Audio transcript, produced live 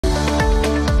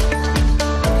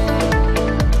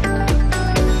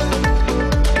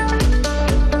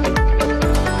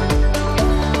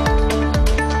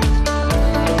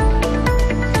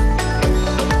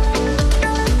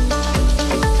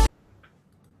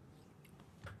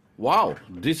Wow,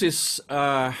 this is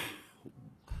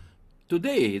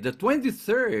today, the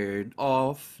 23rd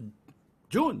of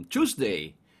June,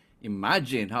 Tuesday.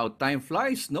 Imagine how time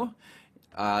flies, no?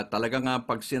 Talaga nga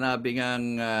pag sinabi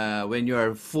ngang when you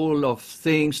are full of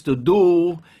things to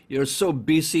do, you're so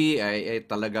busy, ay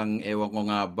talagang ewan ko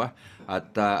nga ba,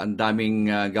 at ang daming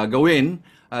gagawin.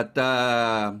 At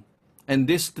and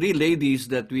these three ladies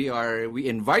that we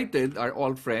invited are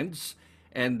all friends,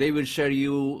 and they will share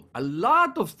you a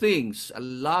lot of things,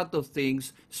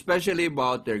 especially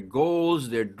about their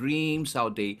goals, their dreams, how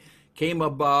they came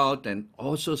about, and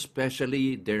also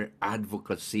especially their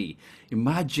advocacy.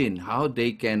 Imagine how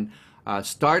they can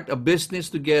start a business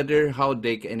together, how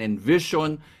they can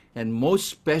envision, and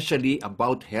most especially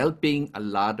about helping a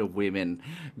lot of women.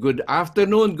 Good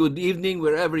afternoon, good evening,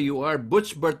 wherever you are.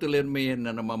 Butch Bartolome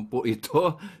na naman po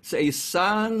ito sa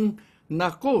isang,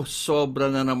 nako,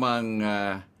 sobra na namang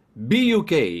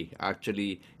BUK.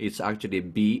 Actually, it's actually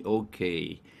BOK.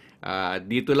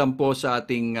 Dito lang po sa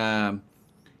ating,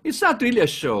 it's not really a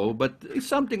show, but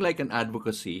it's something like an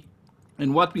advocacy.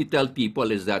 And what we tell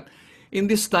people is that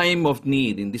in this time of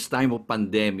need, in this time of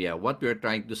pandemia, what we're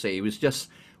trying to say is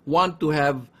just want to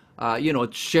have,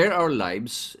 share our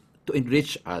lives to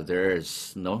enrich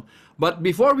others, no? But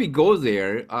before we go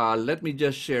there, let me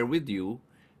just share with you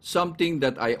something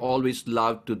that I always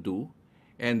love to do,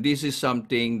 and this is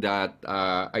something that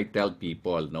I tell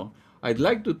people, no? I'd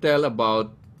like to tell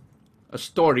about a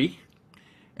story,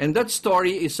 and that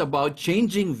story is about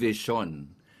changing vision.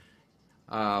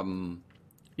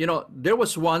 There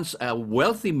was once a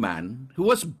wealthy man who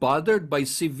was bothered by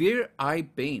severe eye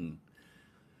pain.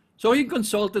 So he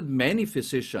consulted many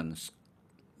physicians,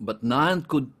 but none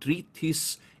could treat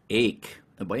his ache.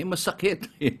 Abay, masakit,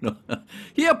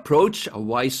 He approached a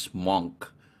wise monk,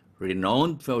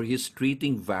 renowned for his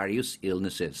treating various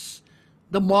illnesses.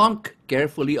 The monk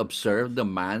carefully observed the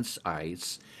man's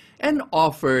eyes and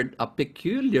offered a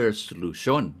peculiar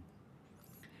solution.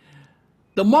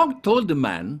 The monk told the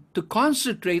man to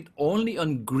concentrate only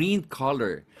on green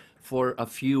color for a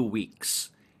few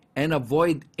weeks and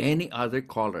avoid any other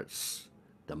colors.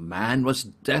 The man was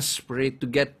desperate to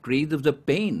get rid of the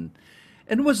pain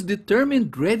and was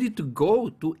determined ready to go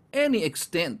to any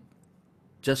extent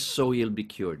just so he'll be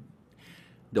cured.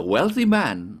 The wealthy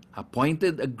man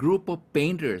appointed a group of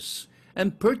painters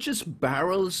and purchased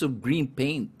barrels of green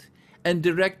paint and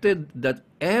directed that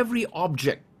every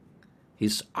object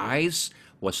his eyes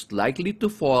was likely to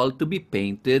fall to be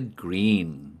painted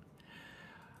green.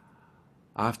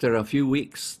 After a few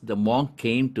weeks, the monk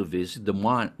came to visit the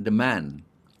man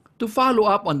to follow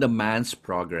up on the man's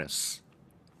progress.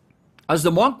 As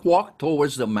the monk walked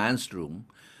towards the man's room,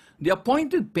 the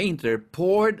appointed painter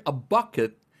poured a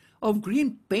bucket of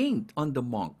green paint on the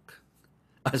monk.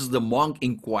 As the monk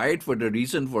inquired for the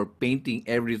reason for painting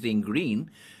everything green,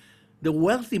 the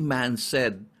wealthy man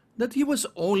said that he was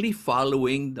only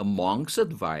following the monk's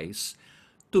advice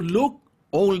to look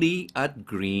only at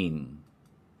green.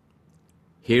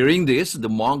 Hearing this, the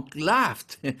monk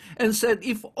laughed and said,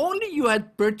 "If only you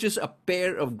had purchased a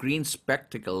pair of green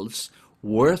spectacles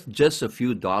worth just a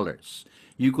few dollars,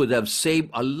 you could have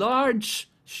saved a large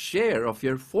share of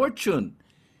your fortune.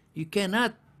 You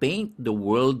cannot paint the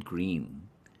world green."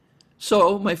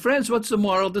 So, my friends, what's the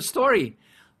moral of the story?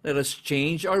 Let us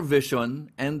change our vision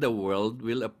and the world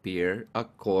will appear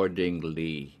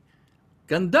accordingly.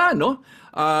 Ganda, no?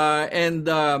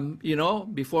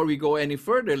 Before we go any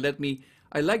further,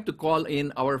 I'd like to call in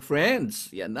our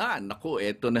friends. Yan na, naku,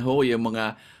 eto na ho yung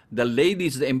the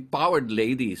ladies, the empowered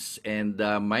ladies. And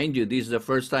mind you, this is the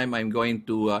first time I'm going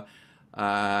to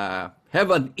have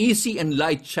an easy and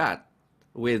light chat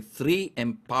with three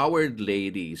empowered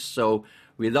ladies. So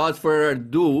without further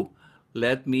ado,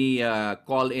 let me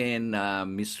call in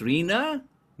Miss Rina,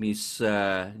 Miss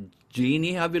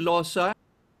Jeannie Havilosa.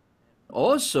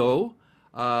 Also,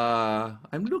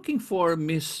 I'm looking for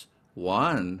Miss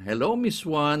Juan. Hello, Miss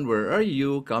Juan. Where are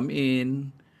you? Come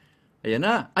in. Ayan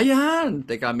na. Ayan!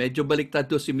 Teka, medyo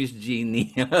baliktad to si Miss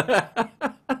Jeannie.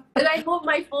 Did I move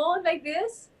my phone like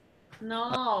this?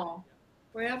 No.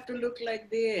 We have to look like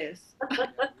this.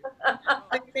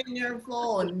 Like in your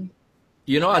phone.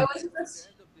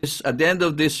 At the end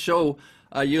of this show,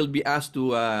 you'll be asked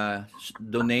to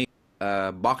donate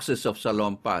boxes of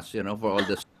salompas, for all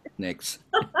the snacks.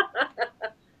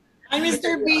 Hi,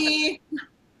 Mr. B.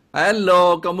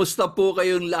 Hello, kamusta po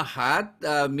kayong lahat,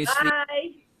 Miss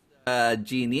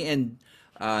Jeannie and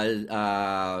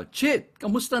Chit?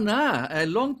 Kamusta na? A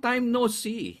long time no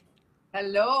see.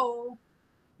 Hello.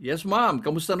 Yes, ma'am.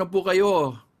 Kamusta na po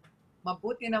kayo?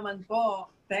 Mabuti naman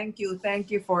po. Thank you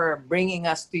for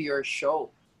bringing us to your show.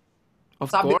 Of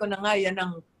Sabi course. ko na nga,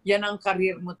 yan ang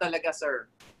career mo talaga, sir.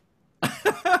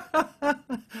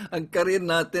 Ang career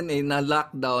natin na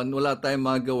lockdown, wala tayong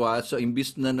magawa. So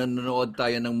imbis na nanonood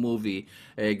tayo ng movie,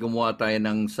 gumawa tayo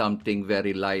ng something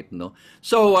very light, no?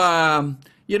 So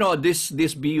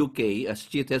this BUK, as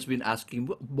Chit has been asking,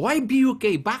 why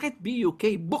BUK? Bakit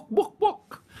BUK?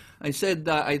 Book. I said,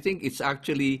 I think it's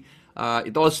actually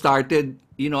it all started,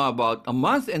 about a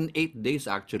month and 8 days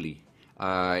actually.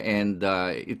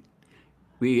 I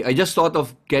just thought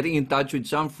of getting in touch with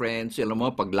some friends. Alam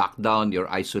mo, pag lockdown, you're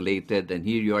isolated, and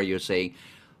here you are, you're saying,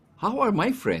 how are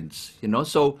my friends?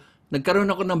 So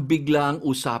nagkaroon ako ng biglang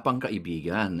usapang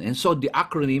kaibigan. And so the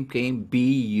acronym came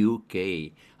BUK.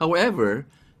 However,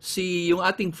 yung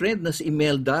ating friend na si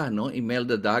Imelda, no?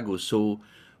 Imelda Dagos, who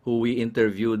we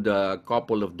interviewed a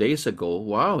couple of days ago,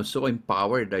 wow, so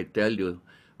empowered, I tell you.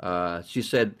 She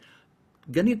said,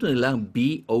 ganito na lang,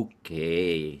 be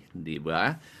okay. Di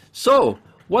ba? So,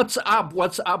 what's up?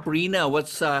 What's up, Rina?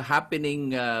 What's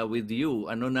happening with you?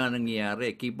 Ano na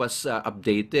nangyayari? Keep us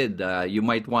updated. You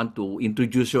might want to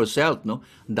introduce yourself, no?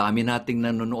 Ang dami nating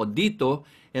nanonood dito.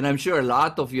 And I'm sure a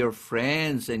lot of your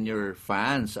friends and your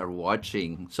fans are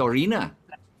watching. So, Rina.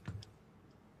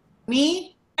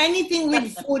 Me? Anything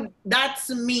with food, that's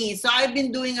me. So I've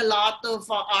been doing a lot of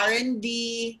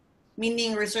R&D,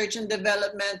 meaning research and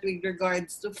development with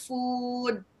regards to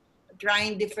food,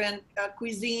 trying different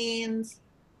cuisines.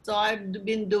 So I've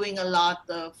been doing a lot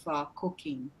of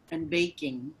cooking and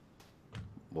baking.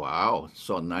 Wow,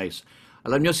 so nice.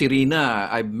 Alam nyo, si Rina,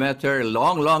 I met her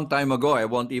long time ago. I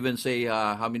won't even say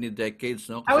how many decades,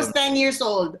 no? I was 10 years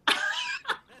old.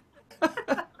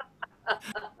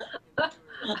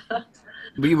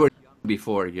 We were young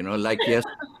before, like yes,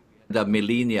 the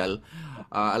millennial.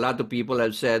 A lot of people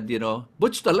have said,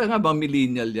 Butch talaga ba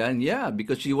millennial yan? Yeah,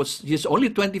 because she's only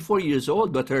 24 years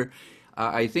old, but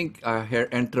I think her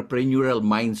entrepreneurial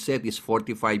mindset is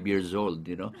 45 years old,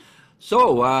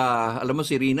 So, alam mo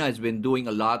si Rina has been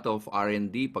doing a lot of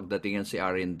R&D pagdating yan si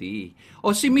R&D.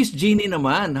 O si Miss Jeannie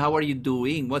naman, how are you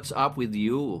doing? What's up with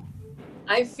you?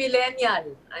 I'm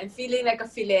phillennial. I'm feeling like a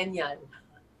phillennial.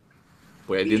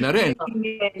 Pwede na rin.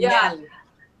 Yeah.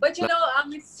 But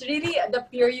it's really the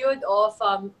period of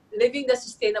living the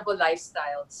sustainable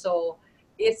lifestyle. So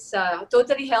it's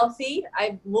totally healthy.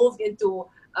 I've moved into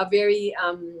a very,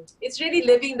 it's really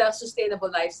living the sustainable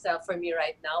lifestyle for me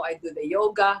right now. I do the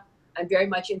yoga. I'm very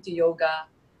much into yoga,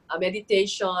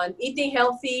 meditation, eating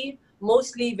healthy,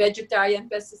 mostly vegetarian,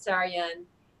 pescatarian.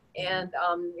 And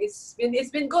it's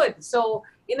been good. So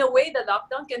in a way, the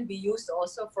lockdown can be used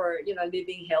also for,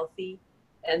 living healthy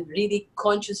and really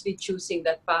consciously choosing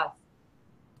that path.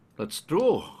 That's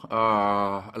true.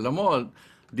 Alam mo,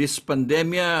 this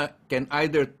pandemia can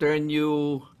either turn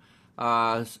you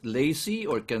lazy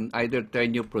or can either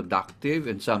turn you productive,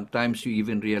 and sometimes you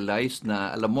even realize na,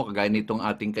 alam mo, kagaya nitong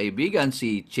ating kaibigan,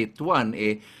 si Chitwan,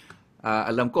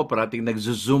 alam ko, parating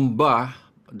nagzuzumba.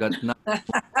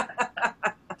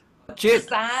 Chit!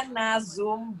 Sana,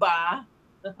 Zumba.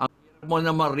 Ang hirap mo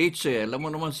naman, Rich, Alam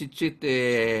mo naman si Chit,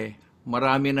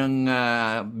 marami ng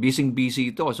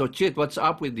busy-busy ito. So, Chit, what's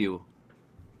up with you?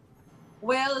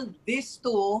 Well, these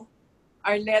two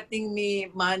are letting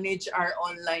me manage our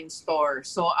online store.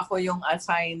 So, ako yung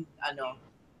assigned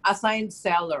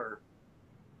seller.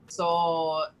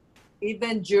 So,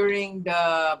 even during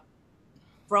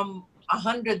from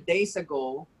 100 days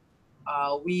ago,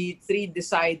 we three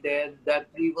decided that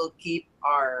we will keep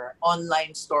our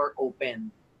online store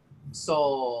open.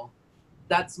 So,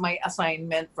 that's my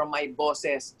assignment from my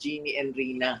bosses, Jeannie and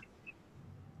Rina.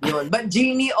 Yun. But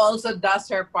Jeannie also does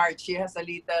her part. She has a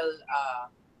little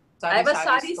I have a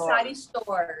sari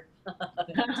store.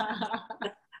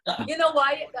 You know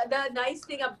why? The nice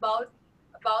thing about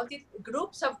it,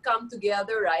 groups have come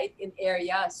together, right, in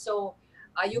areas. So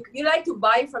you like to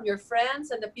buy from your friends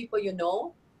and the people you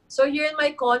know. So here in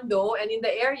my condo and in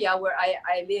the area where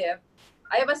I live,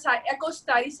 I have a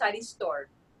EchoStore sari store.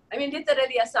 I mean,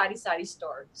 literally a sari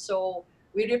store. So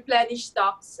we replenish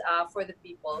stocks for the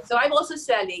people. So I'm also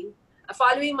selling,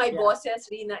 following my bosses,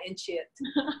 Rina and Chit.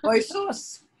 Oy,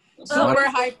 sus! Super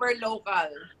hyper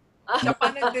local. Siya pa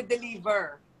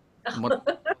nagde-deliver.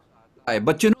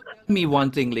 But tell me one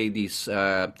thing, ladies.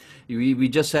 We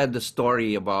just had the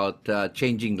story about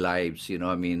changing lives.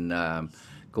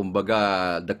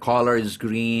 Kumbaga, the color is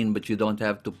green, but you don't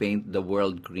have to paint the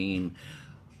world green.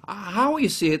 How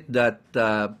is it that,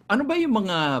 ano ba yung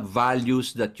mga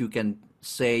values that you can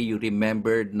say you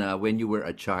remembered na when you were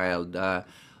a child?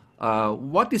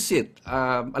 What is it?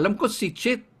 Alam ko si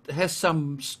Chit has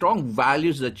some strong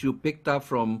values that you picked up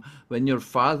from when your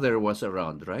father was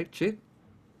around, right, Chit?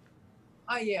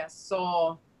 Yes.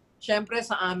 So, syempre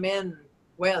sa amin,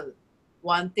 well,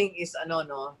 one thing is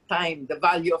time, the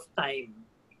value of time.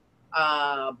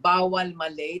 Bawal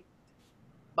malate,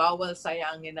 bawal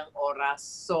sayangin ng oras.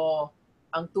 So,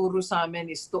 ang turo sa amin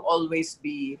is to always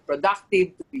be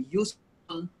productive, to be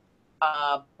useful.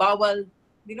 Bawal,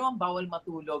 hindi naman bawal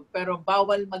matulog, pero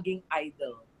bawal maging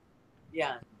idle.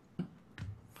 Yan.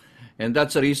 And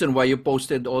that's the reason why you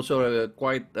posted also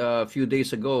quite a few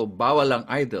days ago, bawal ang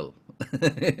idol.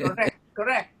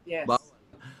 Correct, yes.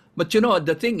 But you know,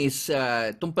 the thing is,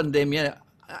 itong pandemya,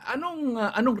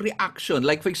 anong reaction?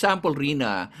 Like for example,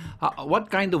 Rina,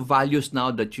 what kind of values now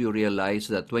that you realize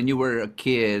that when you were a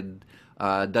kid,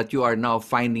 that you are now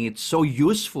finding it so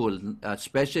useful,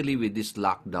 especially with this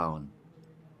lockdown?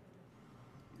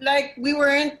 Like we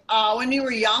weren't when we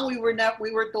were young, we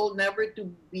were told never to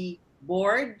be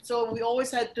bored, so we always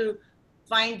had to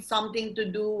find something to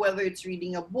do, whether it's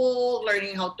reading a book,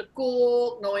 learning how to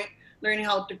cook, learning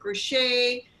how to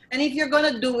crochet. And if you're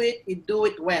gonna do it, you do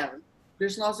it well.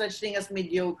 There's no such thing as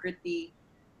mediocrity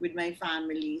with my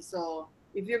family. So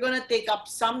if you're gonna take up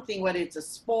something, whether it's a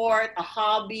sport, a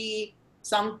hobby,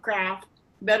 some craft,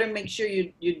 better make sure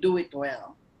you do it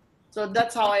well. So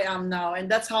that's how I am now,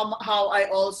 and that's how I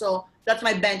also, that's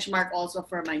my benchmark also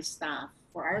for my staff,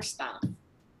 for our staff.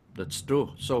 That's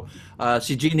true. So,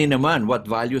 si Jeannie naman, what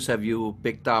values have you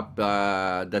picked up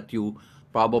that you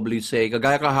probably say,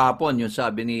 kagaya kahapon, yung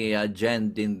sabi ni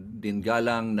Jen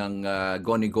Dingalang ng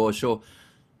Go Negosyo,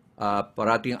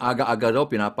 parating aga-aga daw,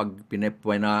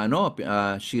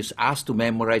 she's asked to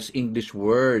memorize English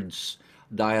words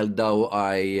dahil daw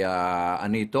ay,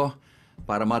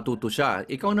 para matuto siya.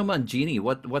 Ikaw naman, Jeannie,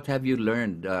 what have you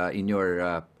learned in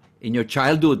your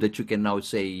childhood that you can now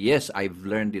say, yes, I've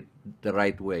learned it the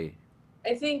right way?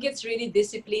 I think it's really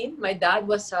discipline. My dad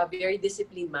was a very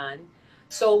disciplined man.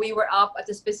 So we were up at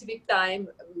a specific time,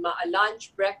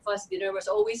 lunch, breakfast, dinner was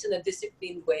always in a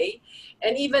disciplined way.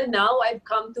 And even now, I've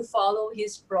come to follow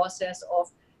his process of,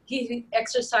 he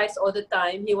exercised all the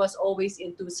time. He was always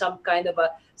into some kind of a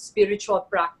spiritual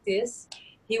practice.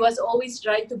 He was always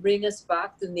trying to bring us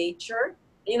back to nature.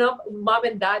 You know, mom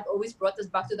and dad always brought us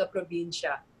back to the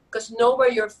probinsya. Because know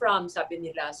where you're from, sabi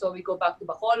nila. So we go back to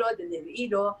Bacolod and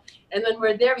Iloilo. And when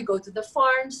we're there, we go to the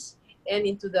farms and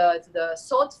into the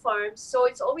salt farms. So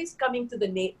it's always coming to the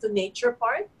nature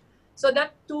part. So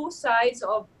that two sides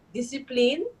of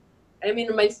discipline, I mean,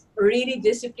 really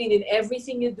discipline in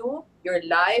everything you do, your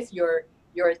life, your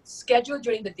schedule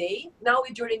during the day. Now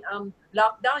during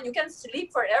lockdown, you can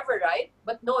sleep forever, right?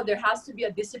 But no, there has to be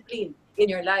a discipline in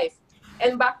your life.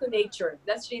 And back to nature.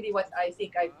 That's really what I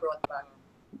think I brought back.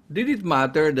 Did it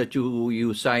matter that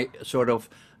you sort of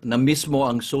na-miss mo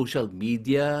ang social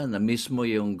media, na-miss mo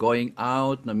yung going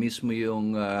out, na-miss mo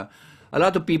yung a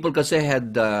lot of people kasi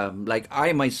had like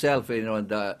I myself, you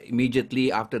know,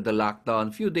 immediately after the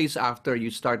lockdown, few days after, you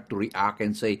start to react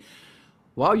and say,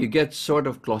 wow, you get sort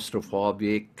of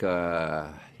claustrophobic,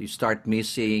 you start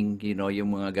missing, you know,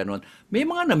 yung mga ganon. May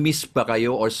mga na-miss pa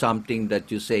kayo or something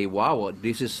that you say, wow,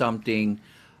 this is something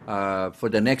for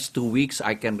the next 2 weeks,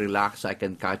 I can relax, I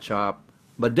can catch up.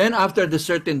 But then after the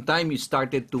certain time, you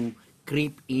started to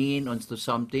creep in onto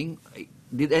something.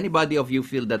 Did anybody of you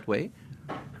feel that way?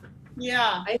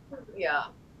 Yeah. I think,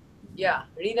 yeah.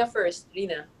 Rina first.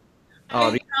 Rina.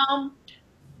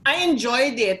 I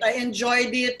enjoyed it. I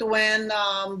enjoyed it when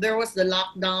there was the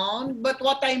lockdown. But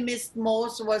what I missed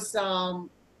most was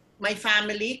my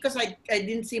family, because I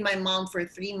didn't see my mom for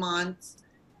 3 months.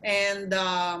 And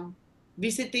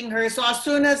visiting her. So as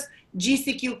soon as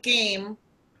GCQ came,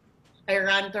 I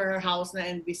ran to her house na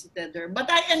and visited her. But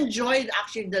I enjoyed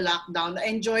actually the lockdown. I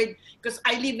enjoyed, because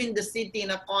I live in the city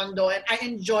in a condo, and I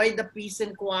enjoyed the peace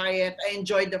and quiet. I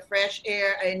enjoyed the fresh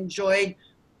air. I enjoyed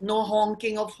no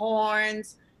honking of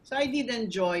horns. So I did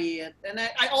enjoy it. And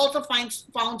I also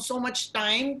found so much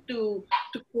time to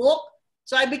cook.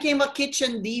 So I became a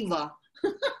kitchen diva.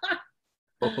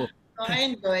 So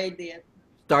I enjoyed it.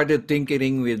 Started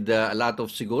tinkering with a lot of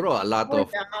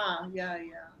Yeah.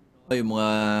 yung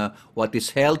mga what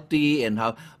is healthy and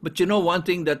how. But you know, one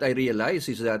thing that I realize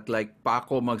is that like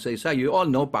Paco Magsaysay, you all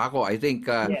know Paco. I think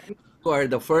you are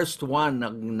the first one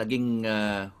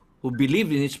naging who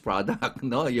believed in his product,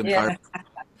 no? Yung ang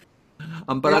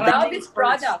Love his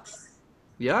products.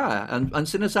 Yeah, and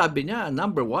sinasabi niya,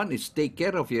 number one is take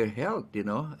care of your health, you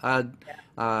know.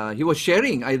 He was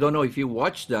sharing, I don't know if you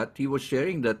watched that, he was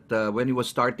sharing that when he was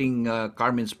starting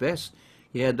Carmen's Best,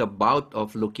 he had a bout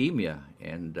of leukemia.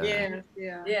 And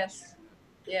Yes.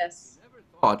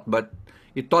 but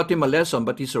it taught him a lesson,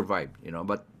 but he survived, you know.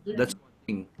 But that's one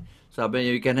thing. Sabi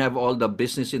niya, you can have all the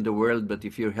business in the world, but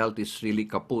if your health is really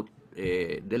kaput,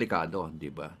 delikado, di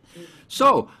ba?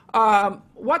 So,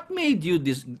 what made you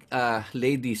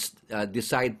ladies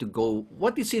decide to go?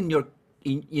 What is in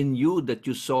you that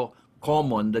you saw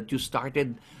common that you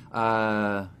started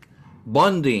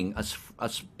bonding as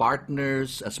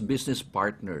partners, as business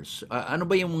partners? Ano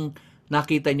ba yung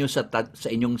nakita nyo sa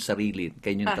inyong sarili,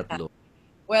 kayong tatlo?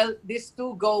 Well, these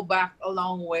two go back a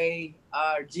long way.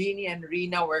 Jeannie and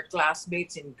Rina were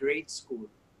classmates in grade school.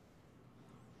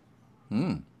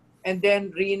 And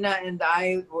then Rina and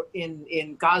I were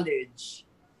in college.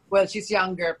 Well, she's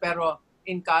younger, pero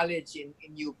in college in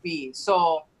UP.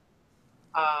 So,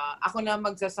 ako na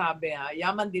magsasabi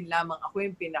yaman din lamang ako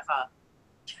yung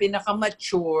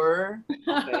pinaka-mature.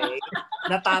 Okay?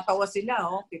 Natatawa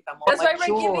sila, Kita mo, that's mature. why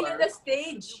we're giving you the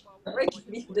stage. We're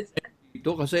giving you the stage.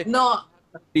 Dito kasi, No,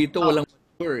 walang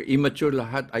mature. Immature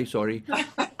lahat. Ay, sorry.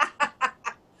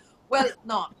 well,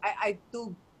 no, I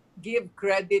do give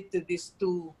credit to these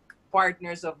two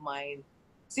partners of mine.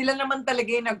 Sila naman talaga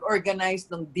yung nag-organize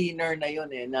ng dinner na yun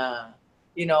na,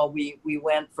 we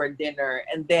went for dinner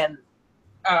and then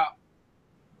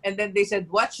they said,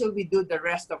 what should we do the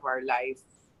rest of our life?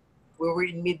 We were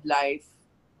in midlife.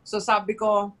 So sabi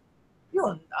ko,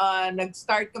 yun,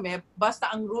 nag-start kami. Basta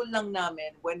ang rule lang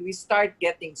namin, when we start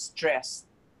getting stressed,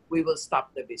 we will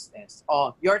stop the business.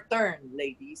 Oh, your turn,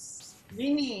 ladies.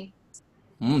 Jeannie.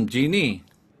 Jeannie.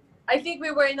 I think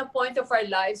we were in a point of our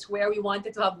lives where we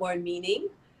wanted to have more meaning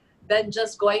than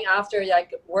just going after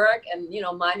like work and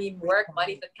money,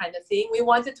 that kind of thing. We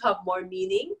wanted to have more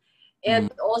meaning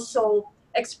and also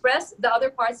express the other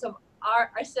parts of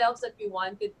ourselves that we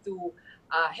wanted to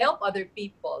help other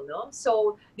people. No,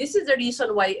 so this is the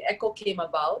reason why ECHO came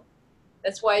about.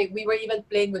 That's why we were even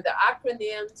playing with the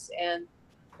acronyms, and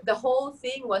the whole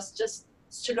thing was just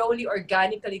slowly,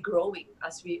 organically growing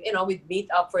as we'd meet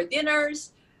up for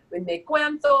dinners. We'd make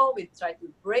cuento, we'd try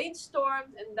to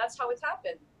brainstorm, and that's how it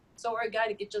happened. So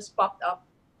organic, it just popped up.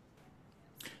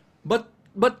 But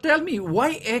tell me,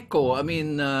 why Echo? I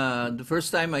mean, the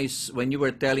first time when you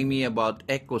were telling me about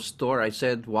EchoStore, I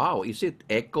said, wow, is it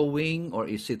echoing or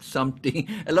is it something?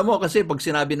 Alam mo kasi pag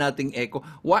sinabi nating echo,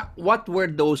 what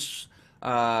were those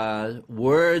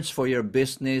words for your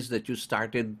business that you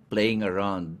started playing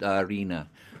around, Rina?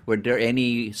 Were there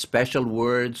any special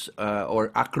words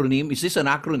or acronym? Is this an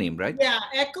acronym, right? Yeah,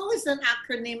 ECHO is an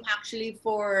acronym actually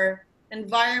for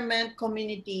Environment,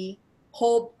 Community,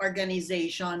 Hope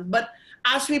Organization. But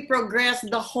as we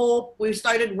progressed the hope, we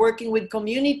started working with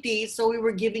communities. So we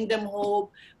were giving them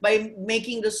hope by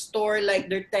making the store like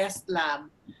their test lab.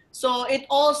 So it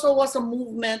also was a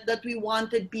movement that we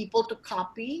wanted people to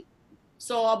copy.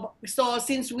 So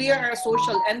since we are a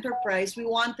social enterprise, we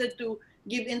wanted to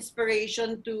give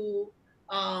inspiration to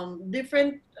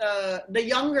the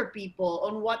younger people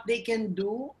on what they can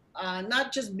do,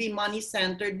 not just be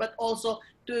money-centered, but also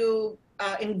to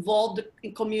involve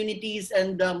the communities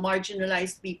and the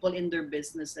marginalized people in their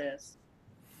businesses.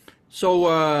 So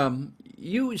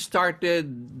you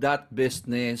started that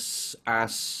business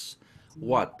as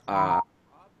what?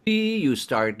 You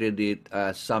started it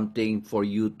as something for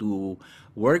you to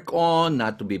work on,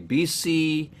 not to be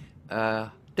busy.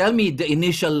 Tell me the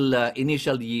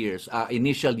initial years.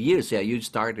 Yeah, you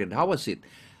started. How was it?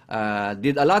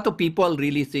 Did a lot of people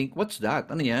really think, what's that?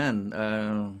 Ano yan?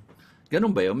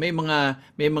 Ganun ba yun? May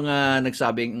mga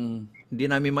nagsabing, hindi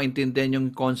namin maintindihan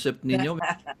yung concept ninyo.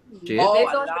 They thought it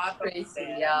was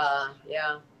crazy. Yeah.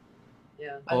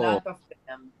 A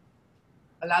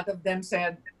lot of them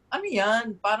said, ano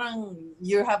yan? Parang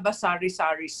you have a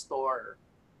sari-sari store.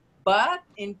 But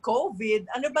in COVID,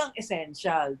 ano bang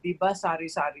essential? Diba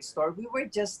sari-sari store? We were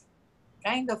just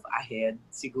kind of ahead,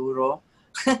 siguro.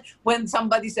 When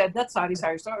somebody said that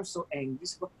sari-sari store, I was so angry.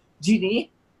 So,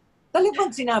 Jeannie,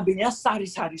 talagang sinabi niya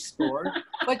sari-sari store?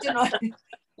 But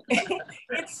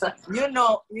it's you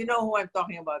know who I'm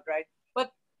talking about, right?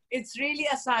 But it's really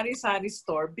a sari-sari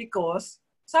store because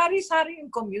sari-sari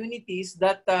in communities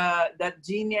that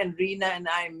Jeannie and Rina and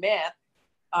I met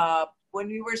when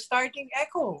we were starting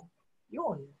ECHO.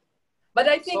 Yun. But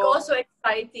I think also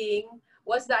exciting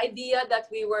was the idea that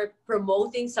we were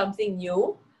promoting something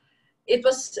new. It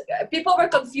was, people were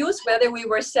confused whether we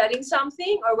were selling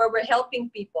something or we were helping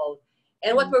people.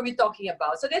 And what were we talking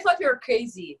about? So they thought we were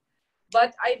crazy.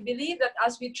 But I believe that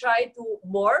as we tried to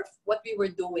morph what we were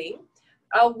doing,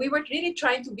 we were really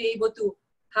trying to be able to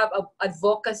have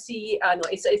advocacy.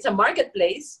 It's a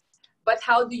marketplace, but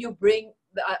how do you bring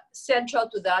central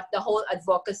to that the whole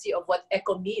advocacy of what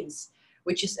ECHO means,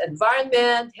 which is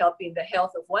environment, helping the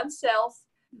health of oneself,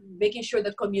 making sure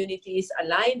the community is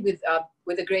aligned with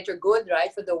the greater good,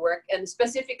 right, for the work, and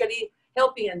specifically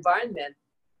helping environment.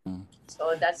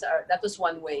 So that was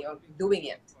one way of doing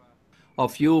it.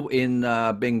 Of you in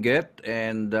Benguet,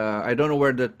 and I don't know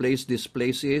where this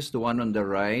place is, the one on the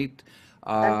right.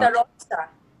 Uh, Santa Rosa.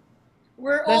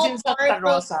 We're That's all in Santa part of,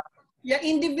 Rosa. yeah,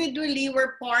 individually,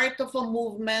 we're part of a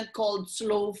movement called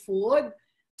Slow Food.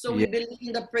 So we yeah, believe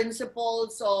in the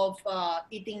principles of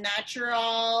eating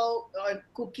natural,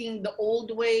 cooking the old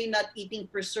way, not eating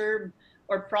preserved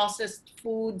or processed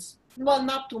foods. Well,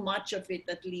 not too much of it,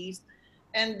 at least.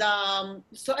 And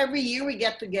so every year we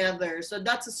get together. So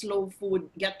that's a slow food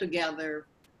get together.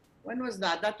 When was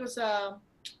that? That was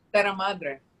Terra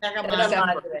Madre. Terra Terra Madre,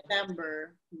 Madre.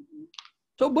 December. Mhm.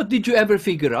 so, but did you ever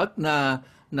figure out na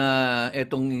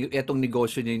etong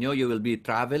negosyo ninyo, you will be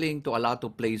traveling to a lot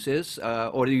of places,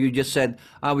 or you just said,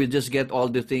 we'll just get all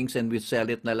the things and we sell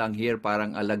it na lang here,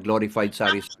 parang ala glorified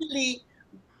sari. Actually,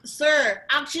 sir,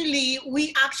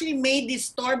 we actually made this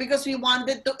store because we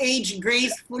wanted to age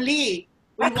gracefully.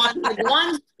 We wanted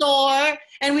one store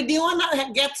and we didn't want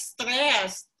to get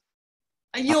stressed.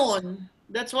 Ayun.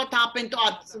 That's what happened to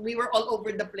us. We were all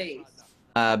over the place.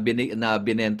 Na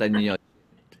binenta niyo.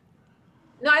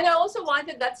 No, and I also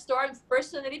wanted that store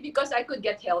personally because I could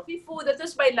get healthy food. That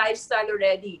was my lifestyle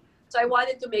already. So I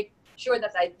wanted to make sure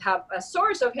that I'd have a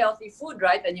source of healthy food,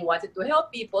 right? And you wanted to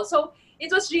help people. So it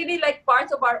was really like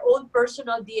part of our own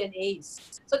personal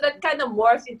DNAs. So that kind of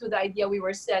morphed into the idea we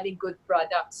were selling good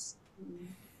products.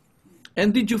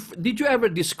 And did you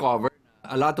ever discover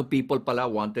a lot of people pala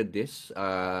wanted this?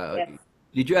 Yes.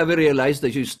 Did you ever realize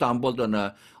that you stumbled on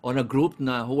a group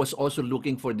who was also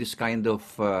looking for this kind of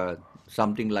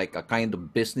something like a kind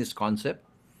of business concept?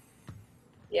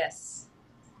 Yes.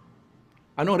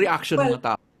 Anong reaction Well,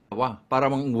 mga tao?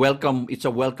 Parang welcome, it's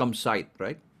a welcome sight,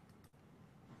 right?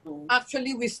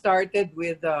 actually, we started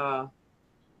with a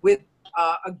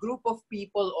group of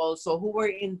people also who were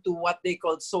into what they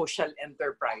called social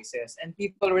enterprises, and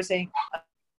people were saying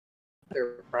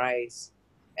enterprise,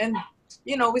 and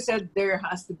we said there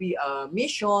has to be a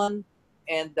mission,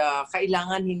 and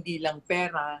kailangan hindi lang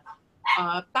pera.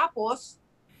 Tapos,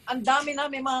 ang dami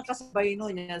namin mga kasabay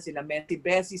noon. Yan sila, Messi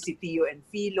Bessie, si Tio and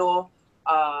Philo,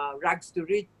 Rags to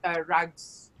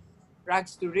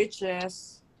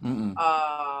Riches. Mm-mm.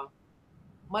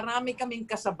 Marami kaming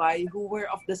kasabay who were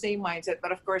of the same mindset,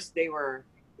 but of course they were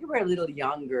a little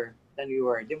younger than we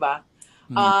were, di ba?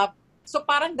 So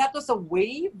parang that was a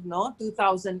wave, no?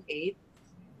 2008,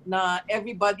 na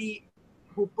everybody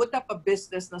who put up a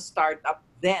business na startup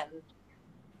then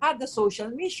had the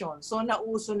social mission. So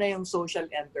nauso na yung social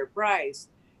enterprise.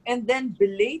 And then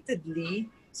belatedly,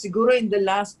 siguro in the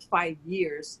last 5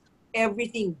 years,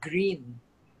 everything green.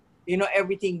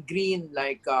 Everything green,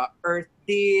 like earth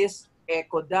this,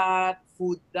 eco that,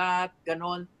 food that,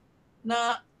 ganon.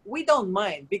 Na we don't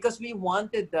mind because we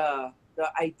wanted the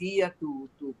idea to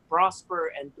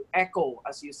prosper and to echo,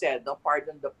 as you said, no,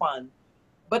 pardon the pun.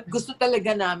 But gusto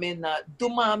talaga namin na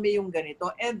dumami yung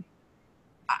ganito. And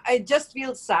I just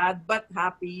feel sad but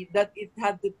happy that it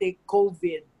had to take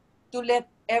COVID to let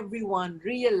everyone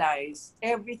realize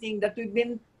everything that we've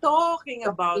been talking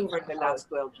about for the last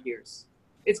 12 years.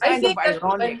 It's I kind of think that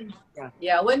ironic.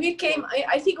 when we came,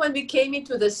 I think when we came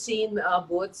into the scene,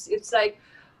 Boots, it's like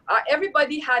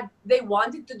everybody they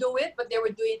wanted to do it, but they were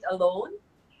doing it alone.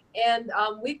 And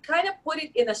we kind of put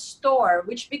it in a store,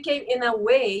 which became, in a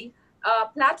way, a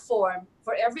platform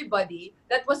for everybody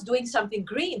that was doing something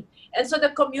green. And so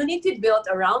the community built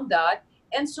around that,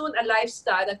 and soon a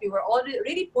lifestyle that we were already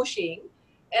really pushing.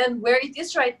 And where it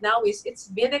is right now is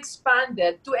it's been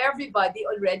expanded to everybody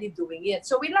already doing it.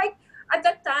 So we at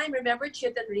that time, remember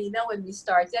Chit and Rina, when we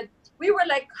started, we were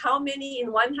like, how many in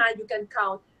one hand you can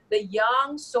count the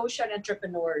young social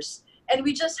entrepreneurs? And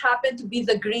we just happened to be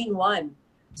the green one.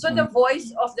 So the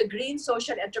voice of the green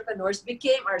social entrepreneurs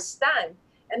became our stand.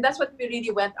 And that's what we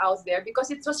really went out there because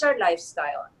it was our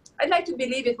lifestyle. I'd like to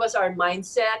believe it was our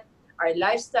mindset, our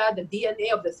lifestyle, the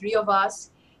DNA of the three of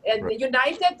us. And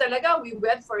united talaga, we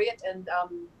went for it. And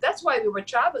that's why we were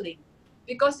traveling.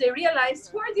 Because they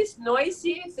realized, who are these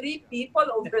noisy 3 people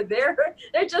over there?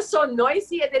 They're just so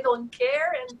noisy and they don't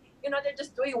care. And, they're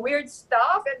just doing weird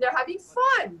stuff and they're having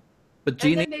fun. But And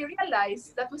Jeannie, then they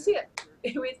realized that was it.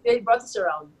 They brought us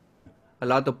around. a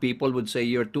lot of people would say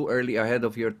you're too early ahead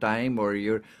of your time, or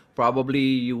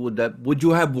would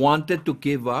you have wanted to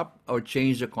give up or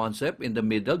change the concept in the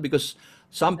middle? Because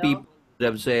some No. people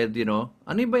have said, ano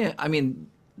ba yan? I mean,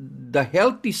 the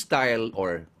healthy style,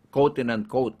 or quote and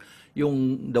unquote,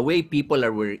 the way people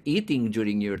were eating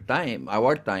during our time,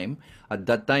 at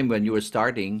that time when you were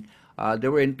starting, they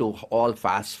were into all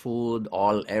fast food,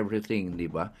 all everything, di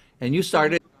ba? And you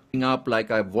started up like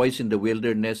a voice in the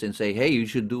wilderness and say, hey, you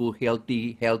should do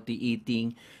healthy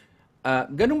eating.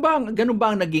 Ganun ba ang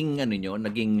naging ano nyo,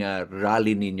 naging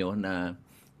rally ninyo na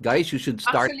guys, you should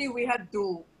start. Actually, we had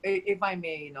to, if I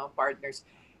may, partners,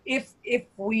 if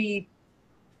we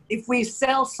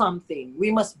sell something,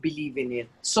 we must believe in it.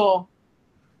 So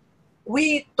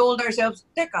we told ourselves,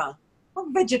 teka,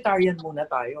 mag-vegetarian muna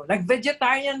tayo.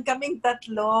 Nag-vegetarian kaming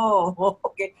tatlo.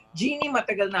 Okay. Jeannie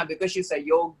matagal na because she's a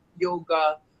yoga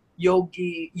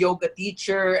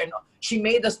teacher, and she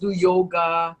made us do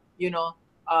yoga,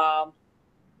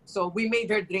 so we made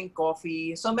her drink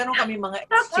coffee. So meron kami mga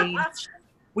exchange.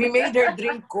 We made her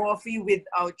drink coffee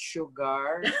without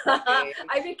sugar. Okay.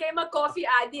 I became a coffee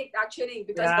addict actually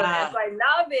because of that. So I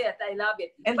love it.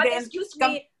 And but then, excuse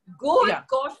me, good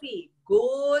coffee.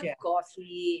 Good Yeah.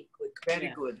 coffee.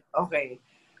 Very good. Okay.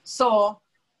 So,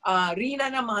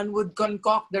 Rina naman would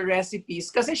concoct the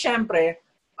recipes. Kasi syempre,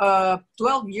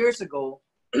 12 years ago,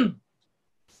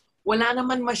 wala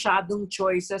naman masyadong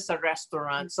choices sa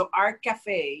restaurant. So our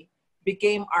cafe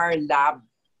became our lab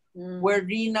where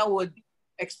Rina would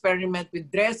experiment with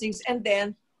dressings, and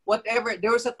then whatever. There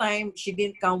was a time she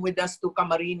didn't come with us to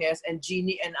Camarines, and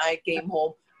Jeannie and I came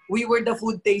home. We were the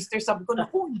food tasters. Sabi ko,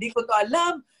 naku, hindi ko to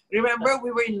alam. Remember, we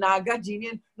were in Naga,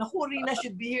 Jeannie, and naku, Rina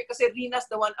should be here kasi Rina's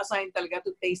the one assigned talaga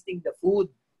to tasting the food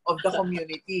of the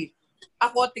community.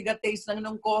 Ako, tiga-taste lang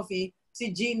ng coffee.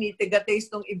 Si Jeannie,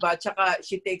 tiga-taste ng iba, tsaka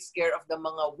she takes care of the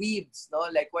mga weaves, no?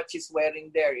 Like what she's wearing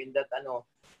there in that,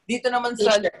 Dito naman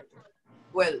sa,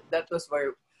 well, that was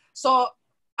where, so,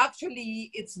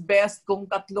 actually, it's best kung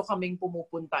tatlo kaming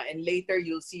pumupunta, and later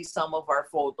you'll see some of our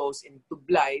photos in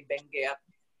Tublay, Benguet,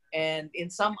 and in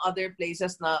some other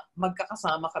places na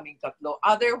magkakasama kaming tatlo.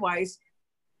 Otherwise,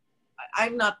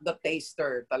 I'm not the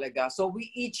taster talaga. So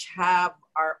we each have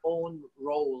our own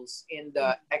roles in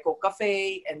the Echo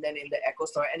Cafe, and then in the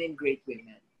EchoStore, and in Great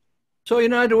Women. So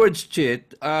in other words,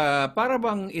 Chit, para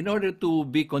bang in order to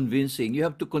be convincing, you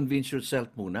have to convince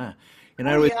yourself muna. In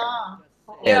other words,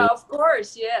 Yeah, of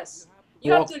course, yes.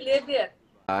 You have Walk- to live it.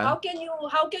 How can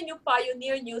you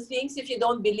pioneer new things if you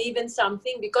don't believe in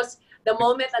something? Because the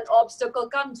moment an obstacle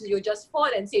comes, you just fall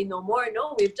and say no more.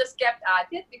 No, we've just kept at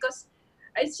it because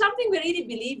it's something we really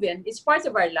believe in. It's part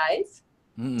of our life.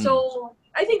 So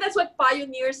I think that's what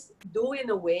pioneers do in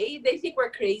a way. They think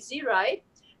we're crazy, right?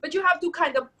 But you have to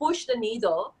kind of push the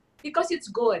needle because it's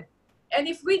good. And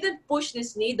if we didn't push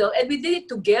this needle, and we did it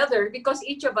together because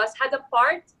each of us had a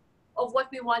part of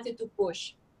what we wanted to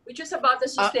push, which is about a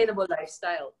sustainable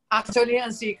lifestyle. Actually,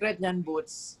 ang secret niyan,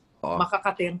 Boots,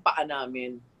 makakati ang paa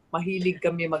namin. Mahilig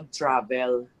kami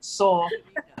mag-travel. So,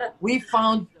 we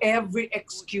found every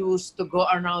excuse to go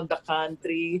around the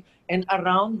country and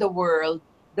around the world.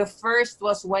 The first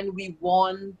was when we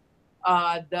won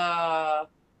the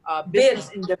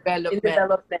business in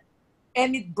development.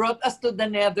 And it brought us to the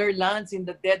Netherlands in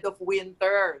the dead of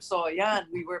winter. So, yan,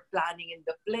 we were planning in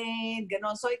the plane,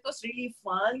 ganon. So, it was really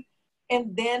fun.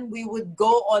 And then we would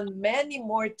go on many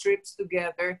more trips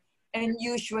together. And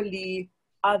usually,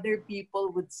 other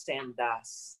people would send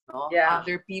us. No? Yeah.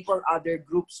 Other people, other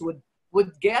groups would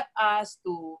get us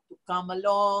to come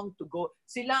along, to go.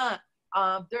 Sila,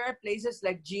 there are places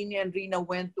like Jeannie and Rina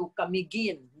went to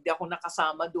Camiguin. Hindi ako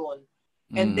nakasama doon.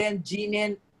 And then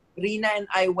Rina and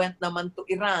I went naman to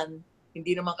Iran.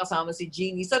 Hindi naman kasama si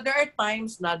Jeannie. So there are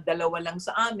times na dalawa lang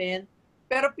sa amin.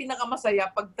 Pero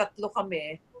pinakamasaya pag tatlo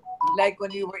kami. Like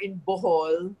when we were in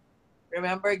Bohol.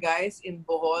 Remember guys, in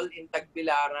Bohol, in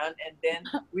Tagbilaran. And then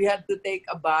we had to take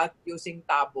a bath using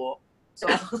tabo. So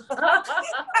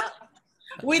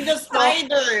With the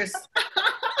spiders.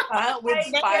 with I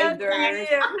can't spiders.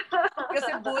 believe.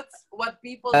 Kasi Boots, what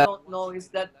people don't know is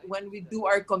that when we do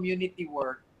our community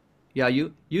work, yeah,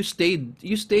 you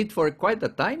stayed for quite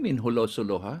a time in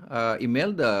Hulosolo, huh?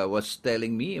 Imelda was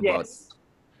telling me about. yes,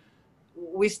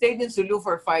 we stayed in Sulu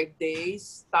for 5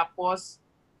 days. Tapos,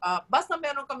 basta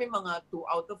meron kami mga 2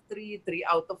 out of 3, 3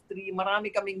 out of 3.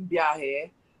 Marami kaming biyahe.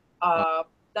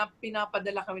 Na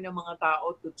pinapadala kami ng mga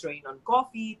tao to train on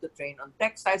coffee, to train on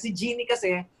textile. Si Jeannie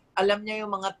kasi, alam niya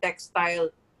yung mga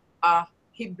textile.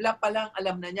 Hibla pa lang,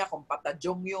 alam na niya kung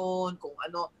patajong yun, kung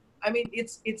ano. I mean,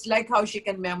 it's like how she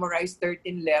can memorize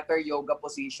 13-letter yoga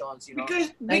positions, you know.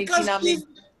 Because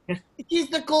she's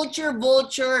the culture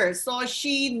vulture, so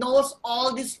she knows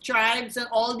all these tribes and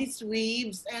all these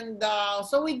weaves, and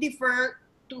so we defer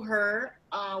to her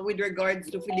with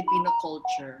regards to Filipino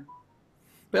culture.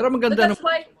 Pero But maganda that's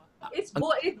why it's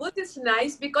is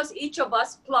nice because each of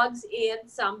us plugs in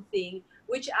something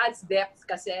which adds depth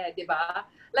kasi, di ba?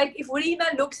 Like if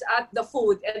Rina looks at the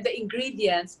food and the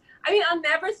ingredients, I mean, I'll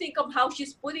never think of how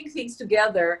she's putting things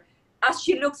together as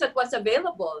she looks at what's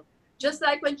available. Just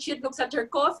like when she looks at her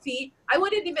coffee, I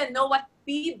wouldn't even know what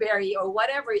pea berry or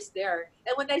whatever is there.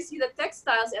 And when I see the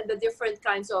textiles and the different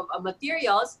kinds of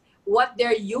materials, what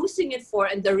they're using it for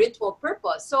and the ritual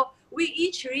purpose. So we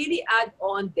each really add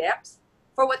on depth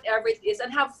for whatever it is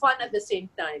and have fun at the same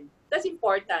time. That's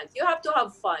important. You have to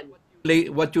have fun.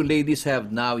 What you ladies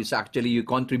have now is actually you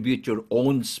contribute your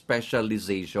own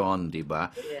specialization, di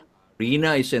ba? Yeah.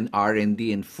 Rina is in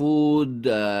R&D in food,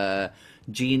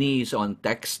 Jeannie is on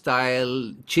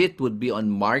textile, Chit would be on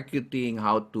marketing,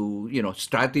 how to,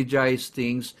 strategize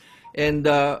things. And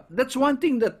that's one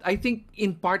thing that I think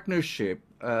in partnership,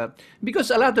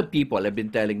 because a lot of people have been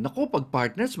telling, naku, pag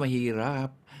partners, mahirap.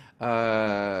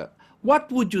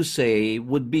 What would you say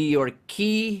would be your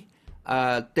key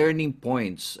turning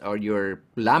points or your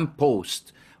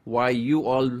lamppost why you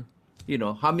all,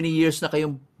 how many years na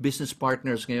kayong business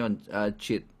partners ngayon,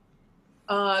 Chit?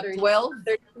 12,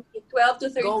 12 to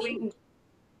 13.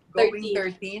 going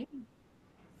 13.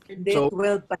 Hindi, So-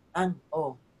 12 pa lang.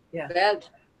 Oh, yeah.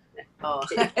 12. Oh.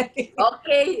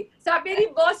 Okay. Sabi ni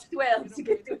Boss 12.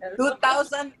 Sige, 12.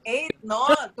 2008,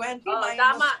 no? 20 Oh, minus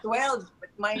tama. 12.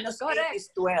 Minus Correct. 8 is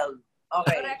 12.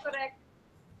 Okay. Correct.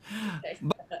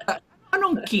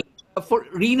 Anong key? For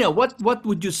Rina, what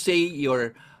would you say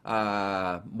your,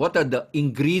 what are the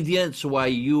ingredients why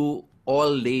you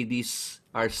all ladies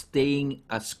are staying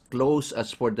as close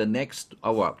as for the next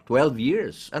 12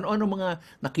 years? Ano mga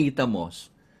nakita mo?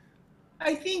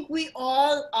 I think we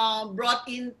all brought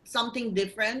in something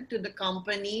different to the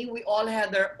company. We all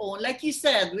had our own, like you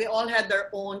said, we all had our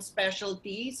own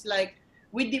specialties. Like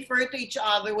we defer to each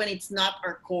other when it's not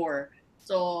our core.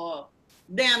 So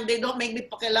them, they don't make me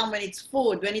pakialam when it's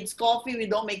food. When it's coffee, we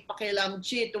don't make pakialam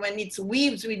Chit. When it's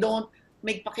weaves, we don't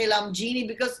make pakialam Jeannie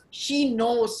because she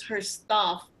knows her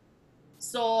stuff.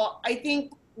 So I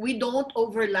think we don't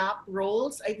overlap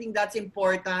roles. I think that's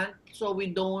important. So we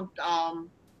don't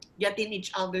get in each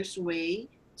other's way.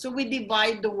 So we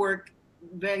divide the work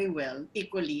very well,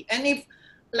 equally. And if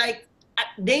like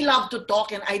they love to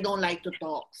talk and I don't like to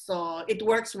talk, so it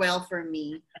works well for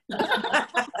me.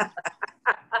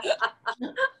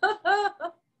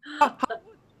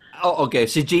 Oh, okay.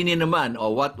 Si Jeannie naman,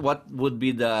 what would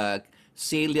be the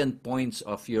salient points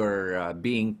of your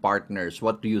being partners?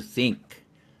 What do you think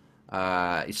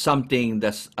is something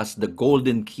that's as the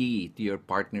golden key to your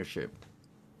partnership?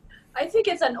 I think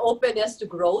it's an openness to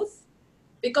growth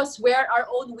because where our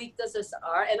own weaknesses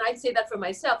are, and I'd say that for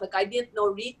myself, like I didn't know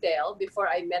retail before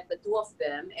I met the two of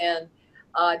them, and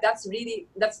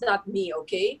that's not me,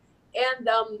 okay? And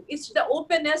it's the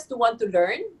openness to want to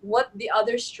learn what the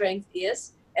other strength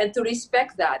is and to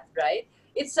respect that, right?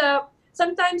 It's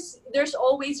sometimes there's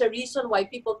always a reason why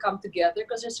people come together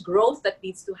because there's growth that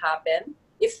needs to happen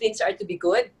if things are to be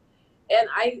good. And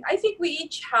I think we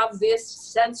each have this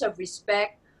sense of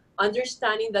respect,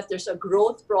 understanding that there's a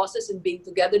growth process in being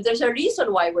together. There's a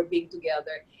reason why we're being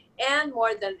together. And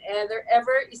more than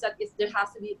ever is that there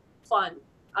has to be fun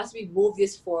as we move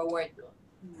this forward.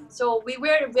 So we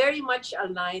were very much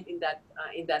aligned in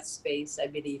that space, I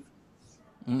believe.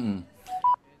 Mm-mm.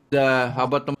 How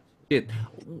about naman, Chit?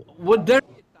 Would there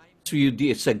be times you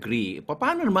disagree?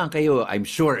 Paano naman kayo? I'm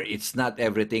sure it's not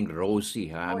everything rosy,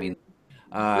 ha? I mean,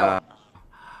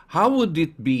 how would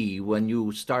it be when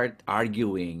you start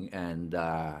arguing and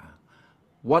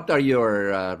what are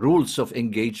your rules of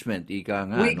engagement? Ika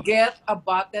nga, We no? get a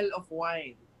bottle of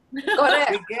wine.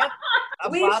 Correct. We get a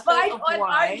We bottle fight of or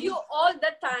wine. argue all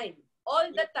the time. All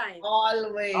the time.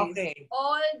 Always. Okay.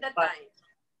 All the But- time.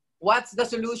 What's the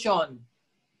solution?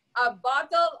 A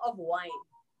bottle of wine.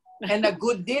 And a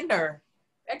good dinner.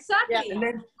 Exactly. Yeah, And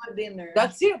then for dinner.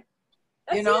 that's it.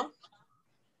 That's You know?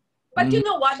 But you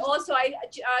know what? Also,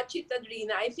 Chit and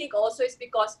Rina, I think also it's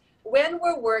because when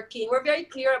we're working, we're very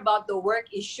clear about the work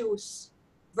issues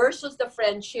versus the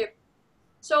friendship.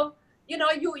 So you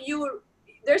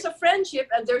there's a friendship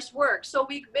and there's work. So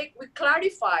we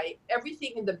clarify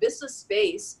everything in the business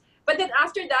space. But then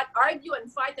after that, argue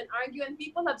and fight and argue, and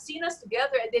people have seen us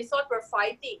together and they thought we're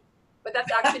fighting, but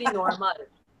that's actually normal.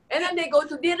 And then they go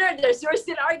to dinner, they're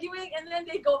still arguing, and then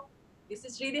they go, "This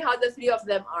is really how the three of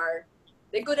them are."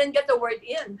 They couldn't get the word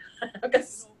in.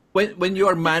 Because When you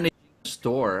are managing a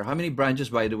store, how many branches,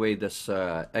 by the way, does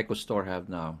EchoStore have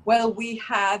now? Well, we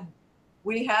had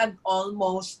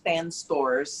almost 10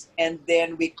 stores and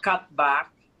then we cut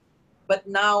back. But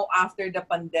now after the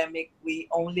pandemic, we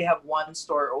only have one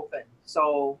store open.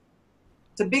 So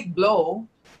it's a big blow.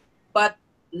 But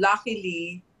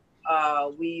luckily,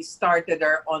 we started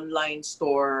our online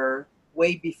store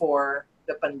way before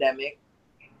the pandemic.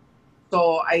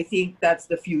 So I think that's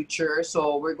the future.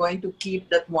 So we're going to keep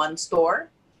that one store.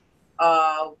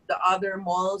 The other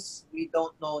malls, we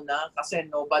don't know na kasi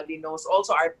nobody knows.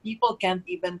 Also, our people can't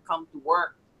even come to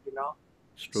work, you know.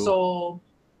 It's true.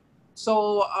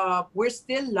 So we're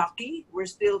still lucky. We're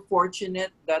still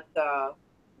fortunate that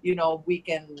you know, we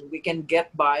can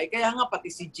get by. Kaya nga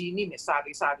pati si Jeannie may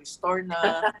sari-sari store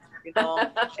na, you know.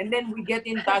 And then we get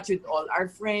in touch with all our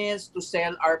friends to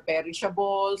sell our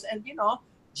perishables. And you know,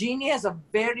 Jeannie has a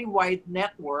very wide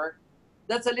network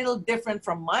that's a little different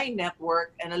from my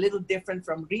network and a little different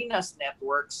from Rina's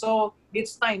network. So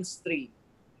it's ×3.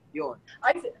 Yun.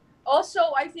 I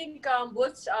think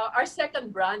Boots, our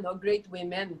second brand, no, Great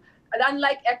Women. And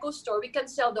unlike EchoStore, we can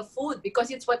sell the food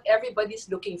because it's what everybody's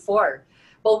looking for.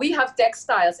 But we have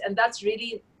textiles, and that's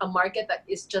really a market that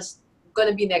is just going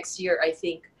to be next year, I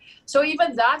think. So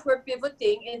even that, we're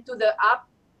pivoting into the app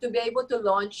to be able to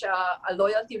launch a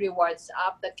loyalty rewards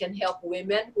app that can help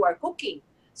women who are cooking.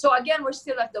 So again, we're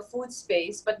still at the food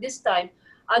space, but this time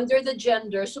under the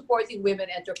gender supporting women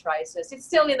enterprises. It's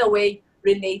still in a way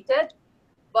related,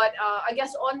 but I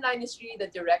guess online is really the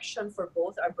direction for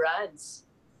both our brands.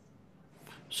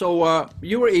 So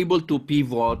you were able to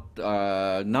pivot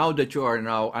now that you are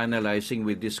now analyzing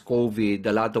with this COVID.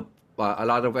 A lot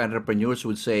of entrepreneurs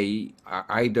would say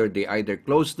either they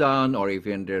close down, or if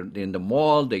they're in the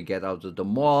mall, they get out of the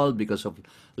mall because of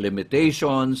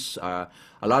limitations. A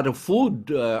lot of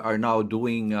food are now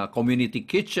doing community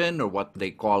kitchen, or what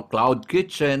they call cloud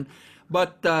kitchen.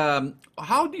 But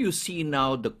how do you see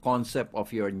now the concept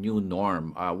of your new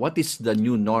norm? What is the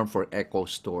new norm for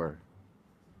EchoStore?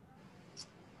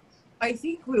 I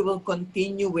think we will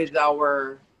continue with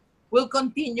our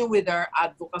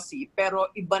advocacy, pero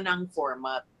iba ng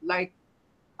format. Like,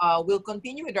 we'll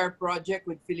continue with our project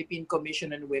with Philippine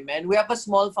Commission on Women. We have a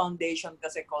small foundation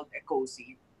kasi called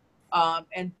EchoStore,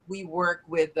 and we work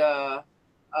with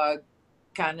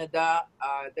Canada,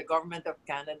 the government of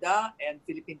Canada, and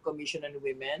Philippine Commission on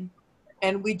Women,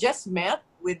 and we just met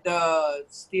with the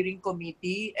steering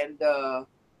committee and the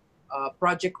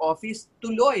project office,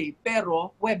 tuloy,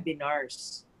 pero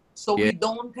webinars. So we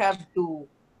don't have to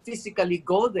physically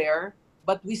go there,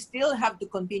 but we still have to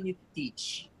continue to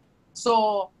teach.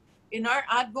 So in our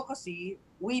advocacy,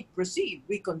 we proceed,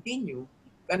 we continue.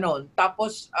 Ganon.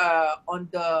 Tapos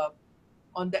on the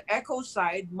Echo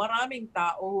side, maraming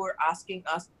tao who are asking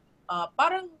us,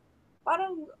 parang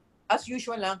as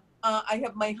usual lang, I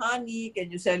have my honey, can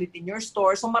you sell it in your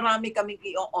store? So marami kaming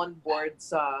i-onboard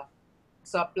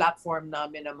sa platform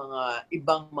namin ng mga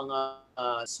ibang mga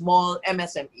small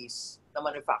MSMEs na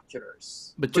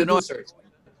manufacturers, But producers. You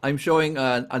know, I'm showing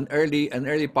an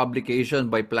early publication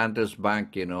by Planters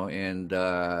Bank, you know, and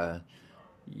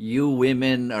you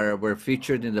women were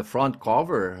featured in the front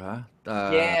cover, huh?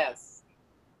 Yes.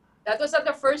 That was at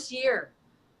the first year.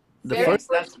 The Very first-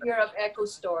 first year of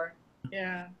EchoStore.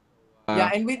 Yeah.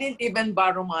 Yeah, and we didn't even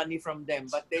borrow money from them,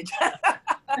 but they just,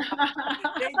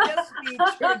 they just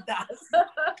featured us.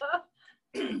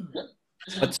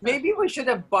 Maybe we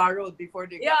should have borrowed before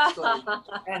they got sold.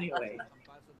 Anyway.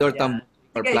 Yeah.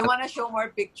 Okay, you want to show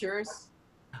more pictures?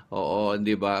 Oo,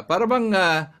 di ba? Para bang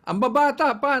ang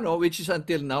babata pa, no? Which is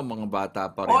until now, mga bata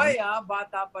pa rin. Oy,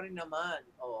 bata pa rin naman.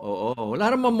 Oo.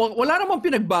 Wala namang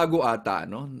pinagbago ata,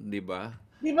 no? Di ba?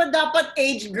 Di ba dapat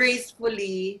age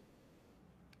gracefully?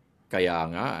 Kaya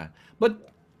nga. But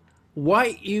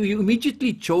why you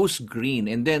immediately chose green,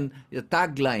 and then the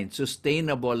tagline,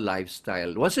 sustainable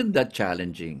lifestyle? Wasn't that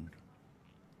challenging?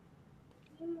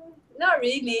 Not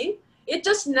really. It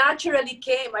just naturally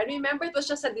came. I remember it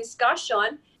was just a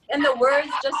discussion, and the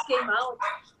words just came out.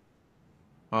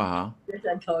 Uh-huh. There's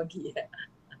a doggy.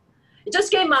 It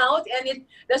just came out, and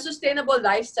the sustainable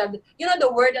lifestyle. You know,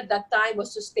 the word at that time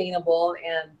was sustainable,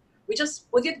 and we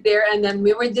just put it there. And then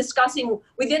we were discussing.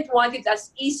 We didn't want it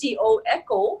as ECO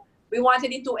Echo. We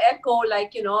wanted it to echo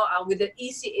like, you know, with an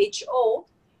ECHO.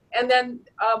 And then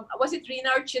was it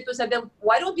Rina or Chito said, then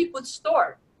why don't we put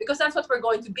store? Because that's what we're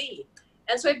going to be.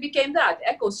 And so it became that,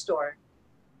 EchoStore.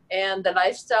 And the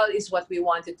lifestyle is what we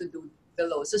wanted to do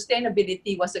below.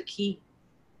 Sustainability was a key.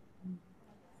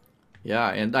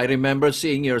 Yeah, and I remember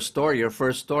seeing your store. Your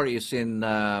first store is in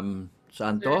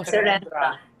Santo?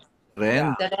 Serendra.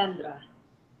 Serendra.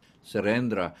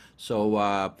 Serendra. So,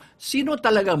 sino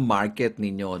talagang market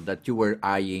ninyo that you were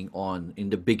eyeing on in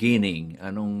the beginning?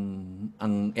 Anong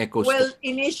ang EchoStore? Well,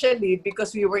 initially,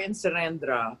 because we were in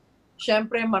Serendra,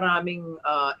 syempre maraming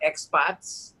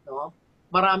expats, no?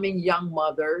 Maraming young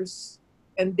mothers,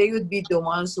 and they would be the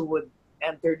ones who would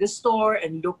enter the store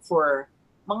and look for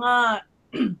mga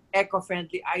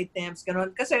eco-friendly items,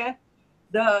 ganun. Kasi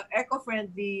the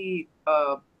eco-friendly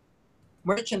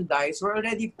merchandise were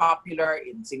already popular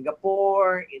in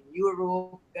Singapore, in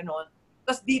Europe, ganon.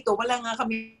 Tapos dito, wala nga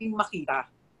kaming makita.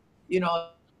 You know,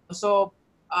 so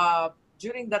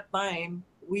during that time,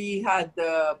 we had,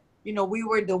 we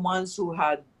were the ones who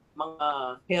had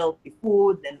mga healthy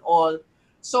food and all.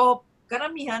 So,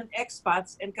 karamihan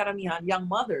expats and karamihan young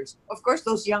mothers. Of course,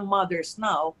 those young mothers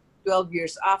now, 12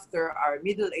 years after, are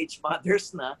middle-aged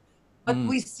mothers na. But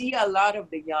we see a lot of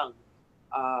the young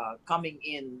coming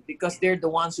in because they're the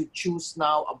ones who choose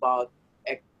now about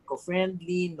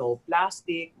eco-friendly, no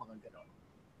plastic, mga ganon.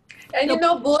 And you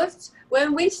know, Booth,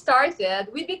 when we started,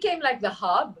 we became like the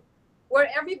hub where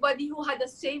everybody who had the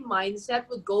same mindset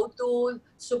would go to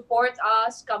support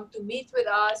us, come to meet with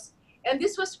us. And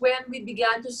this was when we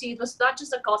began to see it was not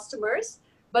just the customers,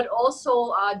 but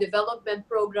also development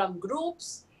program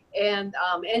groups and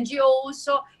NGOs.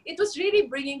 So it was really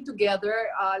bringing together,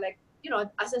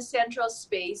 as a central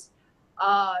space,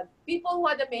 people who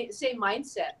had the same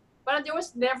mindset. But there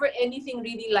was never anything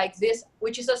really like this,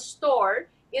 which is a store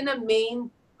in a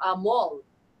main mall.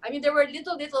 I mean, there were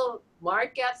little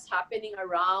markets happening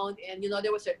around, and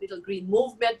there was a little green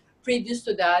movement previous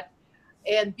to that,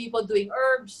 and people doing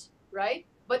herbs, right?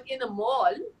 But in a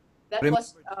mall that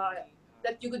was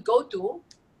that you could go to.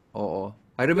 Oo.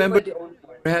 I we remember were the only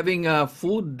one. we're having a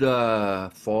food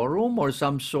forum or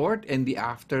some sort in the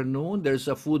afternoon. There's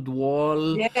a food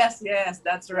wall. Yes,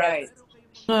 that's right.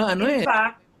 Ano In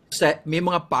fact, may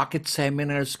mga pocket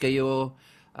seminars kayo.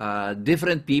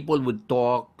 Different people would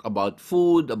talk about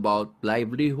food, about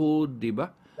livelihood, di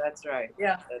ba? that's right.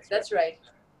 Yeah, That's right.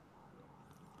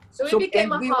 So So- we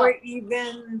became And a we hub. were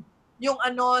even, yung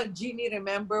Jeannie,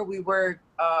 remember, we were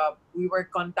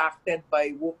contacted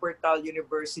by Wuppertal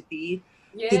University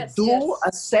Yes, to do yes.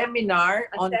 a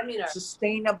seminar A on seminar.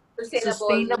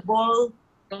 sustainable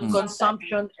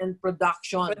consumption and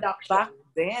production. Production. Back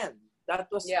then, that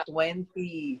was Yeah.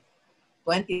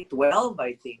 2012,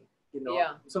 I think.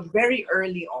 Yeah. So very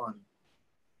early on.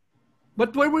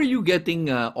 But where were you getting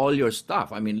all your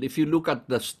stuff? I mean, if you look at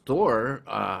the store,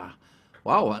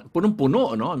 wow,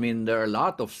 punong-puno, no? I mean, there are a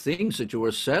lot of things that you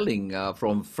were selling,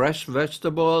 from fresh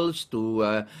vegetables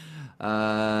to,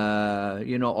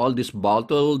 all these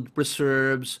bottled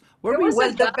preserves. Where were you? was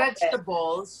Well, the gap there.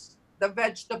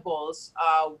 vegetables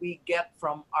we get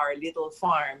from our little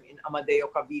farm in Amadeo,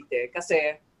 Cavite.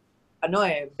 Kasi,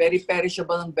 very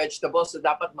perishable ang vegetables, so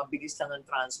dapat mabilis lang ang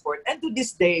transport. And to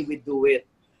this day, we do it.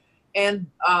 And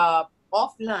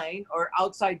offline or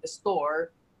outside the store,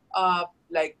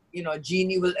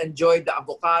 Jeannie will enjoy the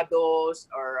avocados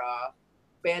or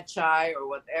pechay or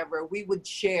whatever. We would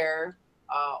share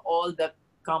all that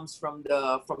comes from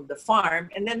the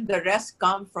farm, and then the rest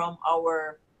come from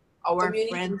our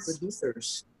friend Communities.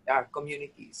 producers,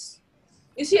 communities.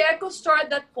 You see, EchoStore at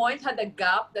that point had a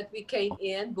gap that we came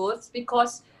in, both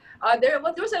because there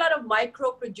was a lot of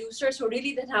micro producers who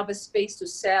really didn't have a space to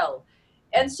sell.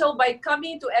 And so by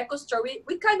coming to EchoStore,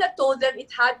 we kind of told them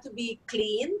it had to be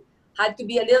clean, had to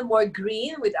be a little more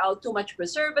green without too much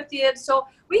preservatives. So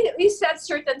we set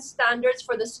certain standards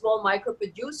for the small micro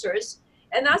producers.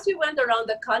 And as we went around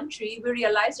the country, we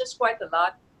realized there's quite a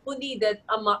lot who needed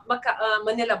a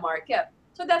Manila market.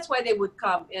 So that's why they would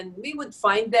come, and we would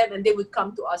find them, and they would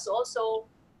come to us also,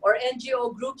 or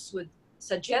NGO groups would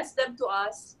suggest them to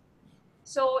us.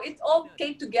 So it all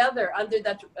came together under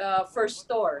that first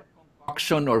store.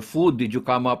 Concoction or food did you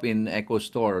come up in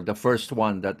EchoStore? The first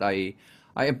one that I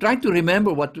am trying to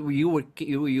remember what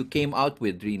you came out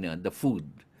with, Rina, the food.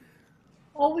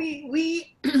 Oh,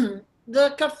 we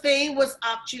the cafe was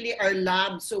actually our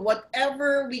lab. So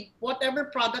whatever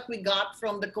product we got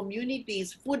from the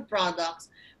communities, food products,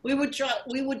 we would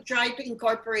try to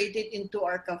incorporate it into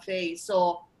our cafe.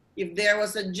 So if there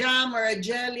was a jam or a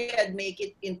jelly, I'd make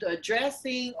it into a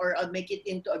dressing, or I'd make it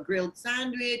into a grilled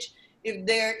sandwich. If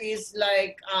there is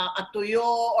like a tuyo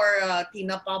or a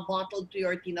tinapa, bottled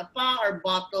tuyo or tinapa, or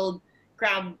bottled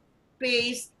crab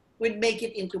paste, we'd make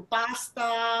it into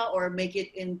pasta or make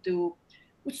it into.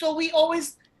 So we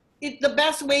always, the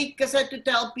best way kasi to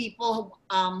tell people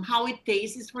how it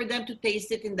tastes is for them to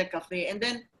taste it in the cafe, and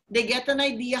then they get an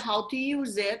idea how to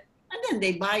use it, and then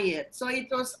they buy it. So it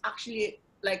was actually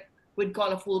like we'd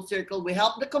call a full circle. We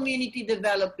help the community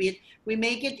develop it. We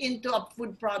make it into a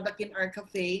food product in our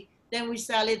cafe. Then we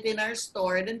sell it in our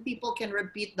store. Then people can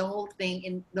repeat the whole thing,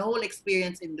 in the whole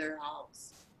experience in their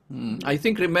house. I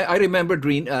think I remember,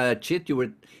 Chit, you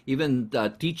were even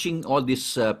teaching all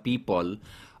these people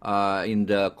in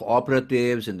the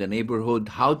cooperatives in the neighborhood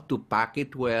how to pack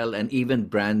it well, and even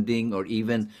branding, or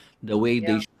even the way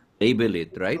they should label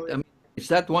it, right? I mean, is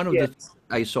that one of the Yes. things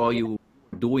I saw you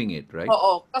doing it, right?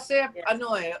 Oo, kasi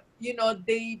you know,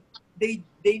 they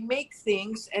make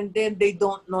things and then they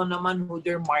don't know naman who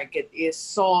their market is.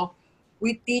 So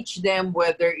we teach them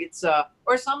whether it's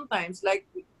or sometimes like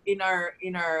in our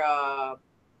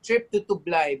trip to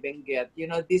Tublay, Benguet, you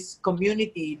know, this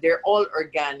community, they're all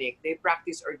organic. They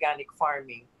practice organic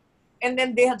farming. And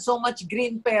then they had so much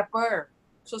green pepper.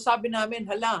 So sabi namin,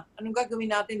 hala, anong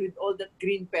gagawin natin with all that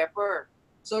green pepper?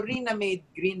 So Rina made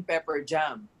green pepper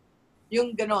jam.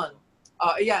 Yung ganon.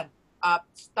 Ayan,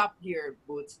 stop here,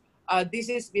 Boots. This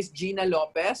is Miss Gina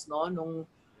Lopez, no? Nung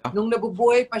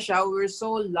nabubuhay pa siya, we were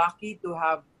so lucky to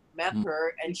have met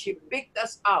her and she picked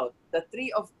us out, the three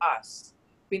of us.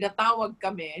 Pinatawag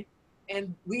kami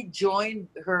and we joined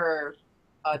her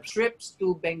trips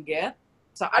to Benguet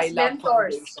sa As I Love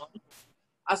mentors. Foundation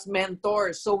as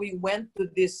mentors. So we went to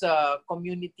this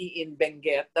community in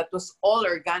Benguet that was all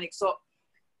organic. So,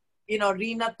 you know,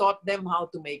 Rina taught them how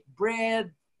to make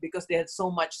bread because they had so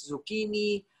much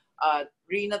zucchini.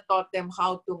 Rina taught them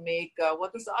how to make,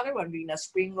 what was the other one, Rina?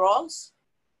 Spring rolls?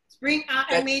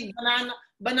 I made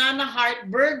banana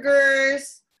heart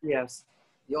burgers. Yes.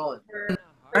 Yun.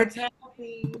 It's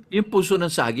healthy. Yung puso ng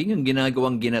saging, yung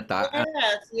ginagawang ginataan.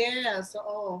 Yes.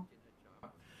 Oo.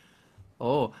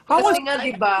 Oh. How was... Kasi nga,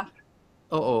 di ba?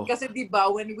 Oo. Kasi di ba,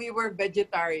 when we were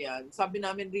vegetarian, sabi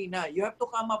namin, Rina, you have to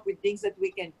come up with things that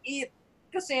we can eat.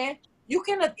 Kasi you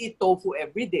cannot eat tofu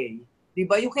every day. Di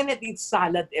ba? You cannot eat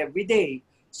salad every day.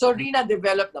 So Rina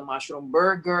developed the mushroom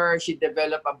burger. She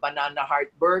developed a banana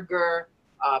heart burger,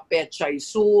 pechay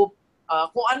soup,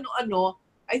 kung ano-ano.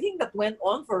 I think that went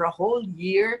on for a whole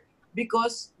year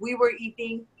because we were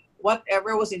eating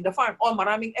whatever was in the farm. Oh,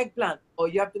 maraming eggplant. Oh,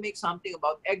 you have to make something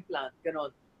about eggplant.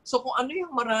 Ganon. So kung ano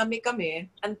yung marami kami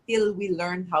until we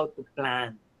learned how to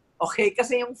plant. Okay?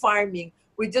 Kasi yung farming,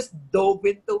 we just dove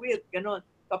into it. Ganon.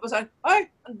 Tapos, ay,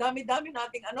 ang dami-dami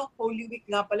nating Holy Week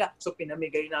nga pala. So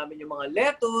pinamigay namin yung mga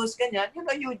lettuce, ganyan. You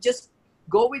know, you just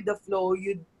go with the flow.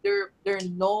 There are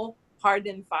no hard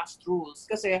and fast rules.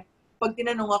 Kasi pag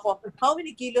tinanong ako, how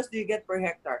many kilos do you get per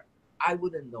hectare? I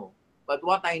wouldn't know. But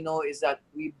what I know is that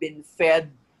we've been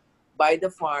fed by the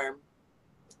farm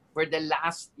for the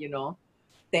last,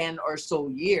 10 or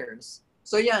so years.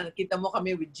 So yan, kita mo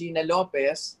kami with Gina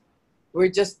Lopez.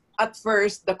 We're just, at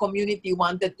first, the community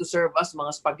wanted to serve us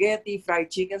mga spaghetti,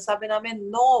 fried chicken. Sabi namin,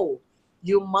 no,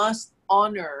 you must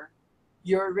honor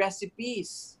your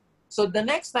recipes. So the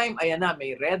next time, ayan na,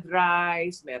 may red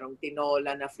rice, merong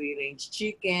tinola na free-range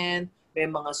chicken, may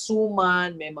mga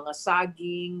suman, may mga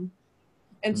saging.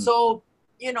 And so,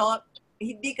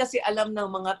 hindi kasi alam ng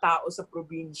mga tao sa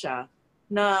probinsya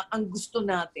na ang gusto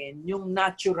natin, yung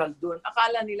natural doon.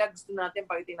 Akala nila gusto natin,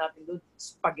 pakitin natin doon,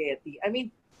 spaghetti. I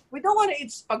mean, we don't want to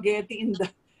eat spaghetti in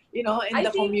the, in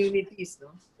the communities.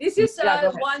 No? This is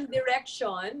one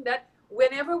direction that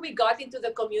whenever we got into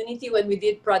the community, when we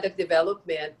did product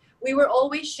development, we were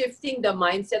always shifting the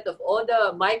mindset of all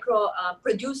the micro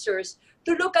producers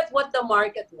to look at what the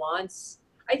market wants.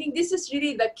 I think this is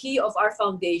really the key of our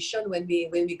foundation when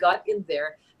we got in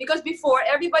there. Because before,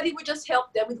 everybody would just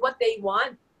help them with what they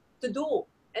want to do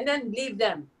and then leave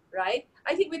them, right?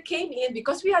 I think we came in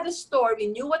because we had a store, we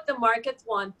knew what the market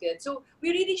wanted. So we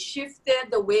really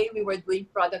shifted the way we were doing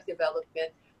product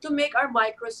development to make our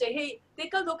micros say, hey,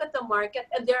 take a look at the market,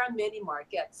 and there are many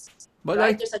markets. But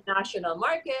right? There's a national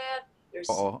market.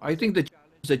 I think the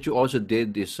challenge that you also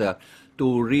did is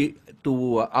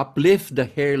to uplift the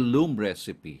heirloom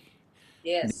recipe.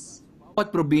 Yes.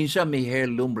 Bawat probinsya may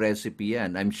heirloom recipe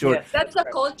yan. I'm sure. Yes, that's the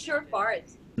culture part.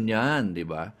 Yan, di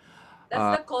ba?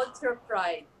 That's the culture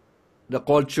pride. The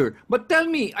culture. But tell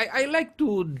me, I like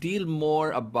to deal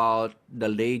more about the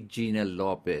late Gina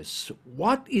Lopez.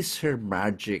 What is her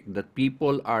magic that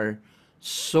people are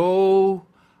so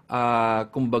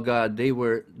kumbaga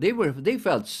they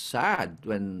felt sad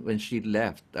when she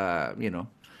left,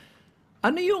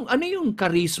 Ano yung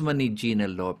charisma ni Gina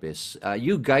Lopez?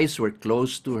 You guys were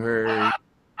close to her.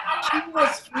 She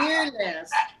was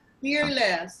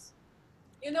fearless.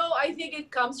 I think it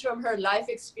comes from her life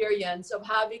experience of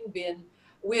having been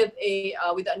with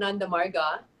Ananda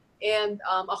Marga and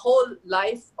a whole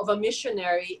life of a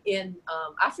missionary in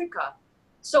Africa.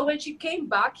 So when she came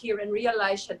back here and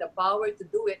realized she had the power to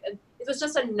do it, and it was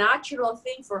just a natural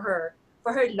thing for her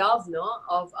love,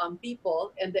 of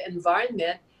people and the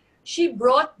environment, she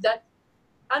brought that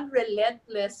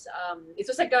unrelentless, it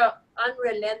was like a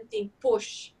unrelenting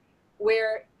push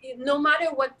where no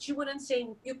matter what, you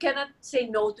cannot say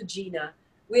no to Gina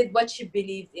with what she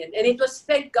believed in. And it was,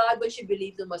 thank God, what she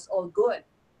believed in was all good.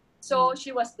 So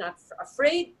she was not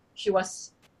afraid. She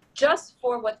was just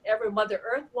for whatever Mother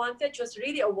Earth wanted. She was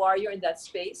really a warrior in that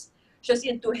space. She was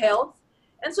into health.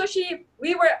 And so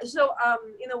we were so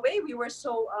in a way we were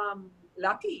so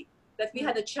lucky that we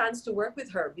had a chance to work with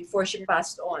her before she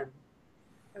passed on.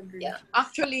 Agree. Yeah.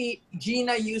 Actually,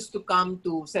 Gina used to come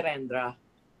to Serendra.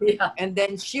 Yeah. And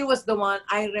then she was the one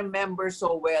I remember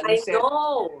so well. Who I said,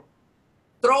 know.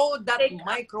 throw that Take-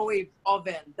 microwave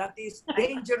oven. That is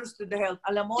dangerous to the health.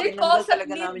 Alam mo, She tinanggal calls at talaga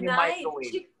namin yung midnight.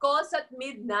 microwave. She calls at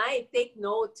midnight. Take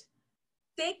note.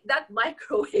 Take that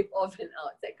microwave oven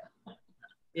out. Teka.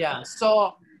 Yeah.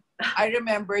 So, I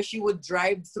remember she would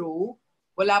drive through.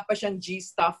 Wala pa siyang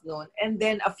G-Stuff noon. And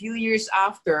then, a few years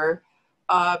after,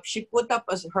 she put up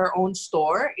her own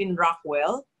store in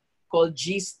Rockwell called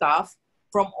G-Stuff.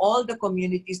 From all the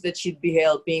communities that she'd be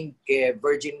helping,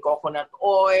 virgin coconut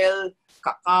oil,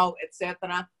 cacao,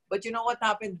 etc. But you know what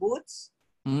happened, Boots?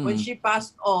 When she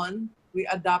passed on, we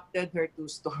adopted her 2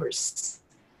 stores.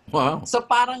 Wow. So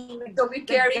parang So we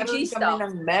carry nagkaroon G-Stuff.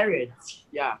 kami ng marriage.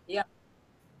 Yeah. Yeah.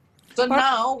 So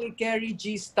now we carry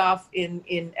G-Stuff in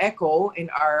Echo, in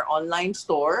our online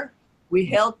store. We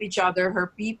help each other,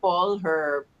 her people,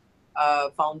 her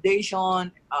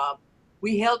foundation.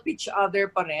 We help each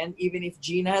other pa rin, even if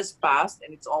Gina has passed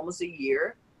and it's almost a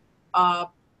year.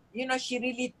 You know, she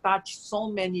really touched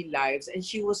so many lives and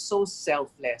she was so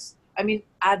selfless. I mean,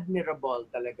 admirable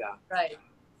talaga. Right.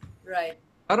 Right.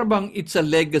 Para bang it's a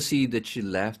legacy that she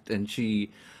left and she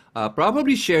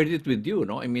probably shared it with you,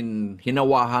 no? I mean,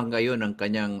 hinawahan kayo ng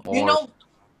kanyang You know,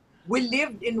 we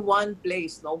lived in one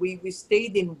place, no? We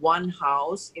stayed in one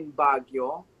house in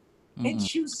Baguio. And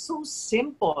she was so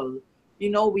simple.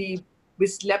 You know, we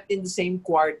slept in the same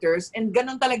quarters. And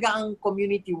ganun talaga ang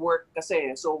community work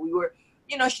kasi. So we were,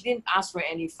 you know, she didn't ask for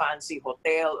any fancy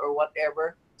hotel or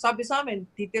whatever. Sabi sa amin,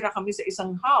 titira kami sa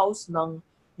isang house ng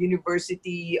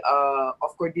University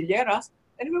of Cordilleras.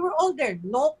 And we were all there.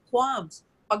 No qualms.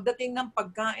 Pagdating ng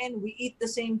pagkain, we eat the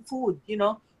same food. You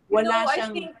know, wala I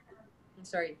siyang... think, I'm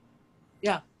sorry.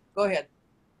 Yeah, go ahead.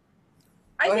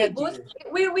 I Go think ahead, both,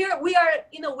 Gina. we are,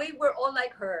 in a way, we're all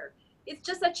like her. It's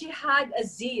just that she had a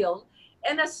zeal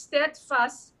and a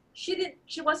steadfast, she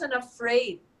wasn't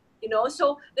afraid, you know.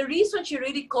 So the reason she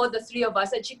really called the 3 of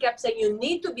us and she kept saying, you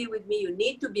need to be with me, you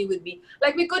need to be with me.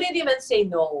 Like we couldn't even say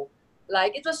no.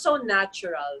 Like it was so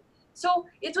natural. So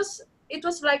it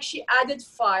was like she added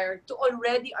fire to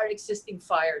already our existing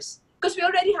fires. Because we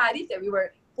already had it there. We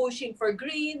were pushing for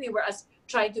green, we were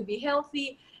trying to be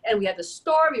healthy, and we had a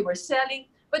store, we were selling.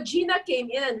 But Gina came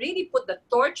in and really put the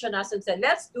torch on us and said,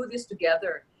 let's do this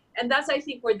together. And that's, I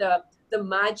think, where the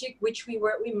magic which we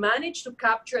managed to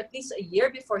capture at least a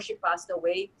year before she passed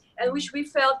away, and which we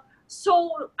felt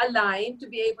so aligned to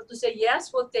be able to say,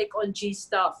 yes, we'll take on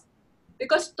G-Stuff.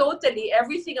 Because totally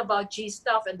everything about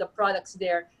G-Stuff and the products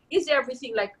there is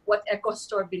everything like what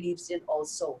EchoStore believes in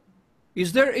also.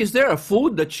 Is there a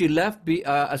food that she left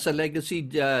as a legacy,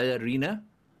 Rina?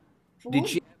 Food? Did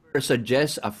she ever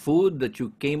suggest a food that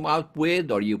you came out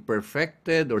with or you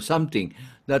perfected or something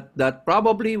that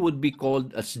probably would be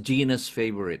called as Gina's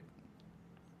favorite?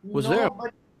 Was there?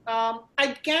 But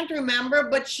I can't remember,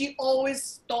 but she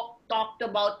always talked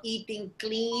about eating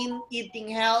clean, eating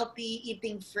healthy,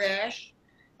 eating fresh.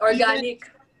 Organic.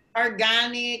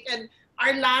 Organic. And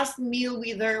our last meal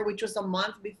with her, which was a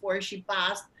month before she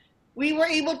passed, we were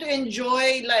able to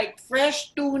enjoy like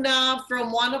fresh tuna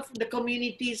from one of the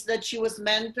communities that she was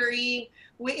mentoring.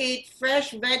 We ate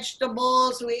fresh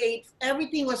vegetables.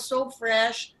 Everything was so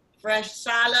fresh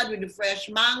salad with the fresh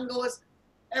mangoes.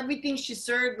 Everything she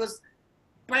served was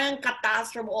parang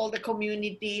katas from all the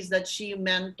communities that she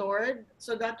mentored.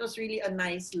 So that was really a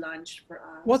nice lunch for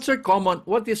us. What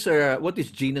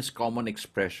is Gina's common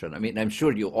expression? I mean, I'm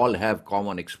sure you all have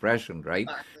common expression, right?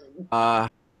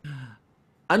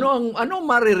 Ano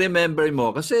mare-remember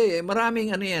mo? Kasi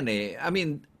maraming ano yan eh. I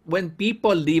mean, when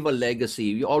people leave a legacy,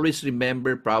 you always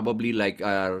remember probably like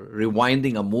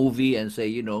rewinding a movie and say,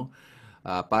 you know,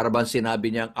 para bang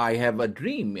sinabi niyang, I have a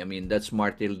dream. I mean, that's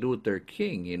Martin Luther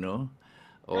King, you know.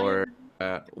 Or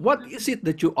what is it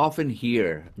that you often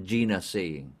hear Gina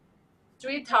saying?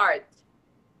 Sweetheart.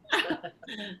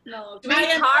 No,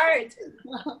 Sweetheart.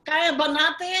 Kaya ba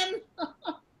natin?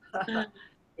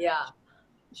 Yeah.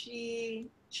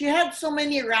 She had so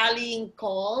many rallying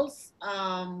calls.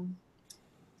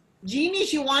 Jeannie,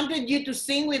 she wanted you to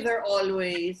sing with her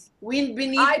always. Wind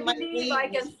beneath I my believe wings. I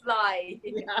can fly.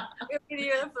 Yeah. I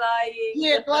believe I'm flying.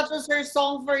 Yeah, what was her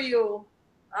song for you?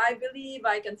 I believe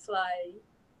I can fly.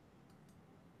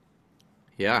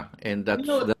 Yeah, and that's...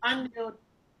 Mute, unmute.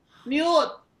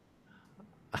 Mute.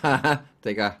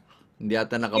 Teka, hindi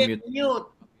ata Yeah, nakamute. mute.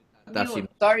 Ata si...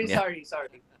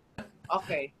 Sorry.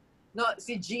 Okay. No,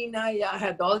 si Gina, yeah,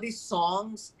 had all these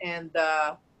songs and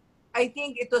I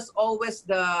think it was always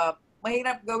the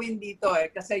mahirap gawin dito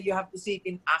kasi you have to see it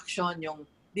in action yung,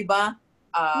 di ba?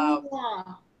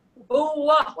 Wow.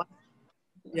 Hooah!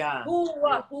 Yeah.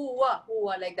 Hooah! Hooah!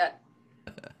 Hooah! Like that.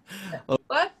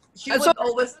 But she And would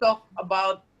always talk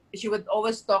about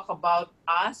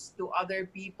us to other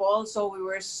people. So we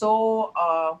were so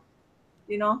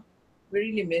you know, we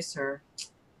really miss her.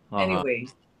 Anyway.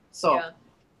 So Yeah.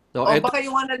 so oh, eto, baka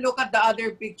you wanna look at the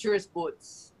other pictures,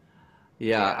 Boots.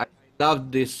 yeah, Yeah. I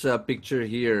love this picture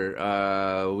here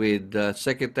with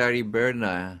Secretary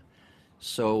Berna.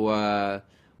 So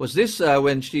was this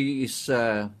when she's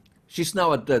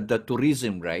now at the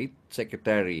tourism, right,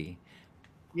 secretary?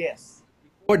 Yes.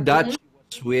 For that, Mhm.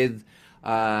 she was with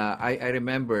I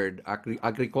remembered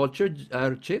agriculture,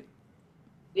 Chip.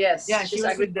 Yeah, Yes, she she's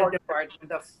was with the agriculture.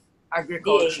 Department of DA.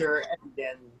 Agriculture and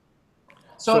then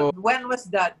so So when was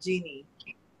that, Jeannie?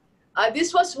 This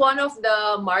was one of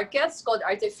the markets called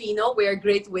Artefino, where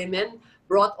great women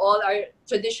brought all our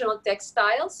traditional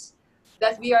textiles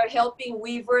that we are helping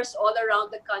weavers all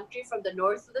around the country from the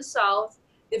north to the south,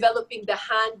 developing the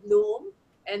hand loom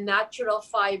and natural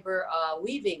fiber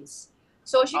weavings.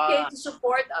 So she came Uh, to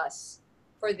support us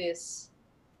for this.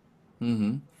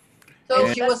 mm-hmm. and So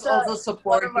And she that's was also one of our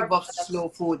supportive of products. slow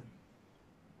food.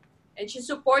 And she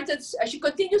supported, she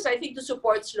continues, I think, to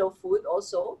support slow food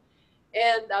also.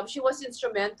 And she was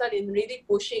instrumental in really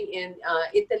pushing in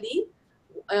Italy.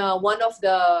 One of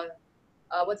the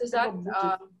what is that?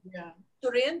 Yeah.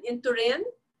 Turin in Turin.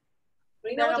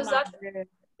 Rina, what Terra was that? Madre.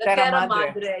 The Terra Terra Madre.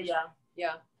 Madre. Yeah,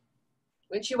 yeah.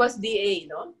 When she was DA,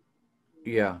 no?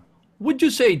 yeah, would you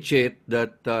say, Chit,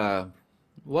 that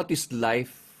what is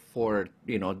life for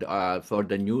for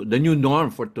the new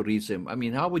norm for tourism? I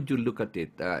mean, how would you look at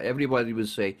it? Everybody will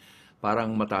say,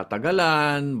 parang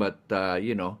matatagalan, but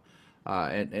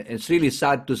and it's really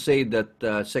sad to say that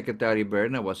Secretary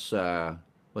Berna was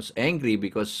angry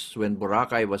because when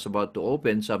Boracay was about to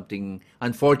open, something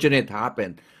unfortunate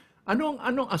happened.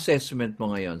 Anong assessment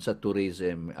mo ngayon sa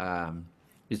tourism?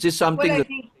 Is this Well, something I that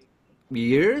think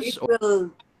years it or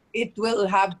will it will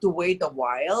have to wait a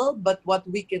while, but what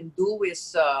we can do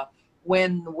is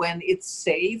when it's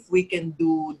safe, we can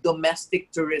do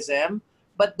domestic tourism,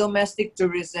 but domestic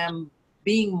tourism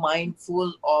being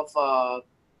mindful of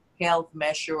health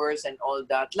measures and all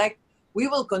that. Like we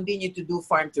will continue to do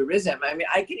farm tourism. I mean,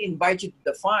 I can invite you to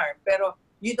the farm, pero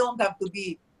you don't have to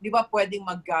be, di ba pwedeng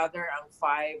mag-gather ang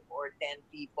 5 or 10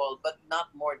 people, but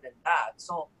not more than that.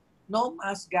 So no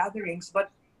mass gatherings,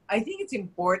 but I think it's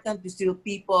important to still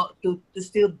to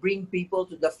still bring people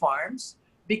to the farms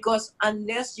because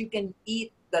unless you can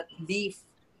eat that leaf,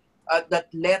 that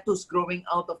lettuce growing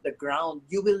out of the ground,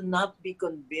 you will not be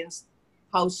convinced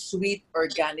how sweet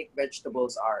organic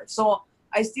vegetables are. So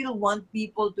I still want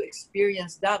people to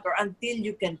experience that, or until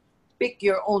you can pick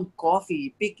your own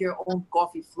coffee, pick your own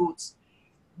coffee fruits.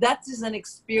 That is an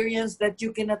experience that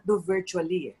you cannot do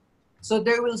virtually. So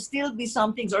there will still be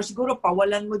some things, or siguro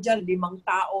pawalan mo dyan 5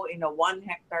 tao in a 1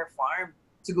 hectare farm.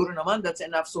 Siguro naman that's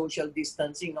enough social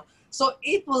distancing. No? So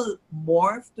it will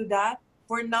morph to that.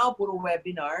 For now, puro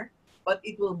webinar, but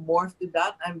it will morph to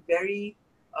that. I'm very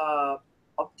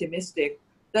optimistic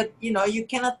that you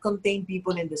cannot contain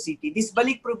people in the city. This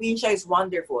balik probinsya is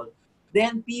wonderful.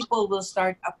 Then people will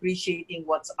start appreciating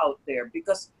what's out there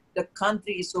because the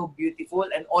country is so beautiful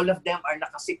and all of them are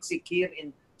nakasiksik here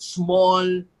in small,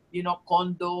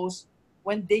 condos.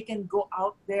 When they can go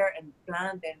out there and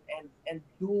plant and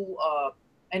do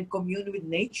and commune with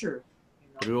nature.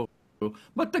 true, true.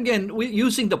 But again,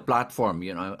 using the platform,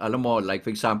 alam mo, like for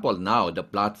example, now the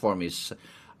platform is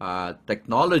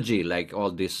technology, like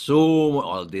all this Zoom,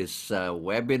 all these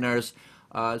webinars.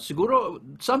 Siguro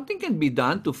something can be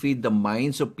done to feed the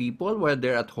minds of people while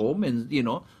they're at home and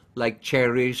like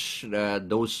cherish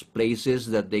those places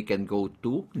that they can go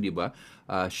to, di ba?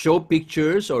 Show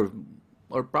pictures or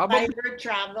probably Cyber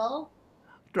travel.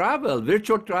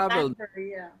 virtual travel, Cyber,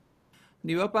 yeah.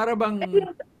 di ba? Para I bang think,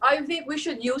 I think we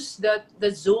should use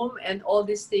the Zoom and all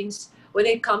these things when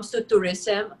it comes to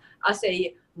tourism as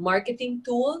a marketing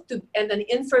tool and an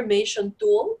information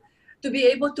tool to be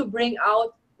able to bring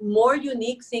out more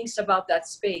unique things about that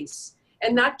space.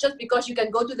 And not just because you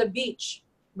can go to the beach,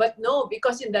 but no,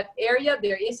 because in that area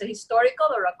there is a historical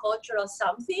or a cultural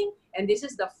something, and this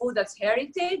is the food that's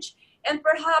heritage. And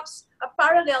perhaps a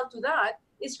parallel to that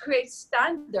is create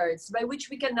standards by which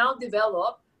we can now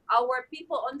develop our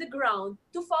people on the ground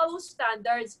to follow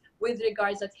standards with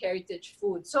regards at heritage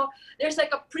food. So there's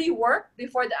like a pre-work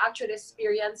before the actual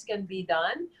experience can be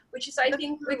done, which is I That's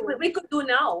think true. we could do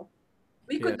now.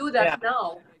 We yeah. could do Yeah. that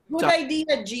now. Good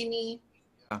idea, Jeannie.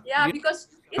 Yeah, Give because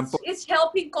example. it's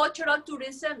helping cultural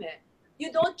tourism. Eh.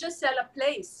 You don't just sell a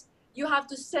place. You have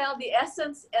to sell the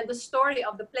essence and the story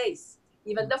of the place,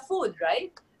 even the food,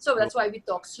 right? So True. that's why we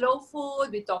talk slow food,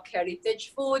 we talk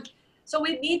heritage food. So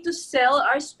we need to sell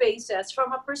our spaces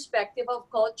from a perspective of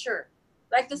culture.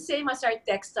 Like the same as our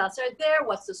textiles are there,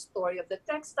 what's the story of the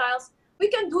textiles? We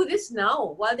can do this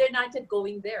now while they're not yet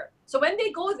going there. So when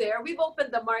they go there, we've opened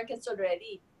the markets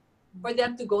already for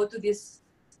them to go to this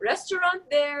restaurant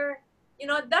there. You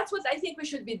know, that's what I think we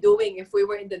should be doing if we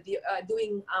were in the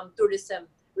doing tourism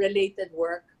related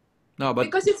work, No, but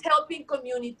because it's helping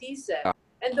communities.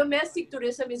 And domestic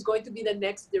tourism is going to be the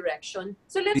next direction.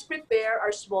 So let's prepare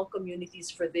our small communities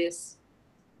for this.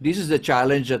 this is the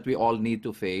challenge that we all need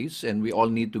to face, and we all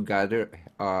need to gather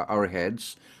our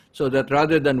heads so that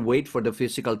rather than wait for the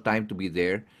physical time to be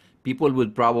there, people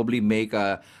would probably make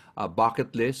a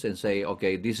bucket list and say,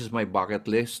 okay, this is my bucket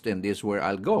list and this is where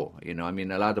I'll go. You know, I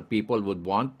mean, a lot of people would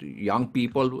want, young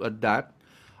people at that.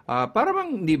 Para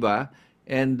bang, di ba?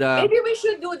 And Maybe we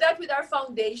should do that with our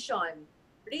foundation.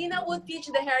 Rina will teach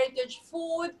the heritage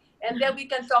food, and then we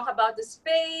can talk about the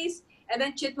space, and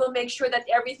then Chit will make sure that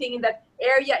everything in that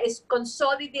area is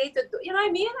consolidated. You know what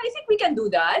I mean? I think we can do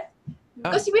that. yeah,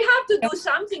 Because we have to do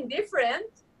something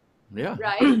different, yeah.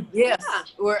 right? Yes, Yeah.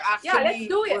 we're Yeah, let's actually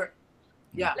do it.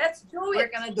 yeah, Let's do we're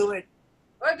it. gonna do it.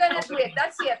 We're gonna do it.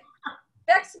 That's it.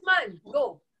 Next month,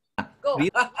 go. Go.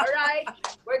 Rina, All right.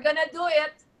 We're gonna do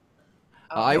it.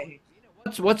 I Okay.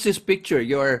 what's this picture?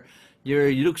 You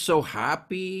look so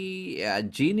happy.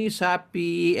 Jeannie's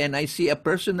happy, and I see a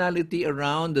personality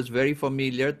around that's very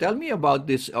familiar. Tell me about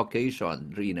this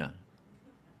occasion, Rina.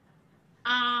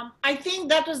 I think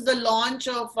that was the launch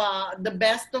of the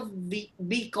best of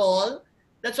Bicol.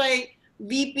 That's why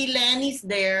VP Lenny's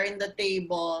there in the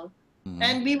table. Mhm.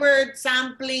 And we were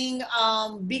sampling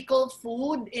Bicol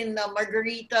food in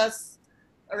Margarita's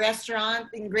restaurant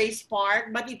in Grace Park,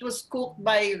 but it was cooked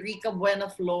by Rica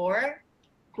Buenaflor,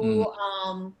 Mm. who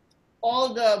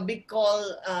all the Bicol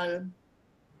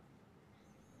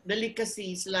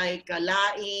delicacies like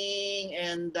laing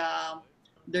and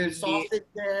their Hindi.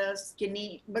 sausages,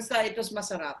 basta it was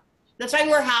masarap. That's why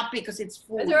we're happy because it's And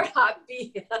food. we're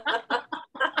happy.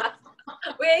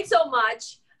 We ate so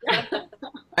much.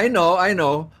 I know. I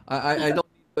don't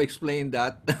need to explain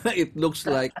that. It looks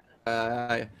like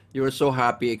you were so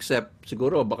happy, except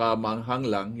siguro baka manghang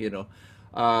lang, you know.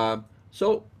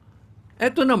 So,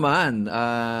 eto naman,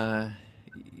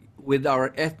 with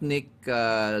our ethnic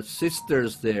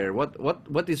sisters there,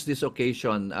 what is this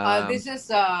occasion? This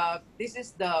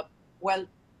is the well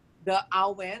the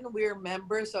AWEN. We're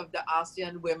members of the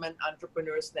ASEAN Women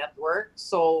Entrepreneurs Network.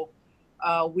 So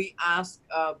we asked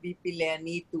VP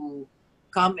Lenny to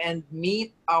come and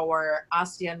meet our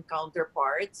ASEAN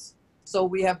counterparts. So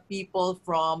we have people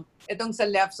from, itong sa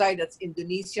left side, that's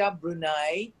Indonesia,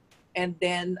 Brunei, and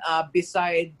then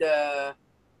beside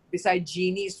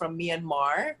Jeannie is from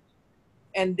Myanmar.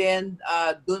 And then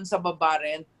dun sa baba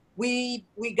rin, we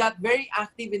got very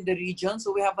active in the region.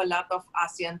 So we have a lot of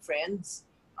ASEAN friends.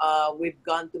 We've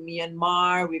gone to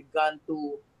Myanmar, we've gone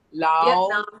to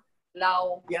Laos,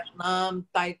 Vietnam,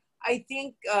 Thai. I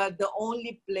think the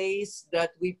only place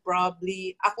that we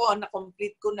probably, ako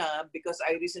na-complete ko na because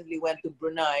I recently went to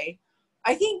Brunei.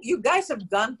 I think you guys have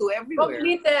gone to everywhere.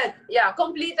 Completed. Yeah,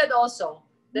 completed also.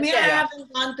 Me, I That's it.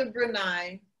 haven't gone to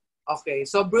Brunei. Okay,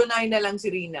 so Brunei na lang si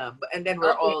Rina, and then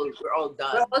we're all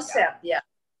done. We're all set. Yeah.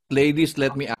 Ladies,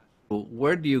 let me ask you,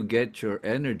 where do you get your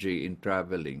energy in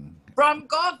traveling? From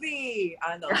coffee.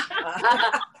 Ano?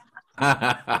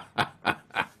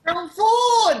 From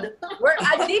food! We're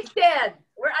addicted.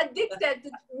 We're addicted to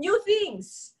new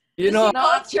things. You To know, see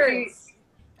cultures.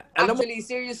 alam mo, Actually,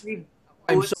 seriously,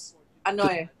 I'm so Boots, ano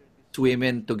eh,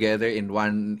 women together in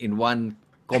one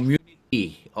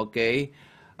community, okay?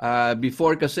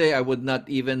 Before kasi I would not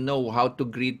even know how to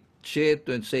greet Chit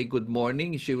and say good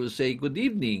morning. She will say good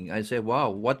evening. I say,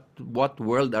 wow, what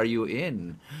world are you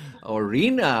in? Or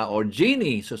Rina or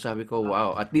Jeannie. So sabi ko,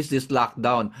 wow, at least this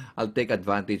lockdown, I'll take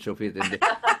advantage of it. And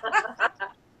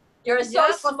You're so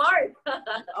Yeah, smart.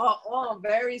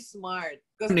 very smart.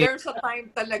 Because there's a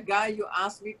time talaga you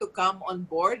asked me to come on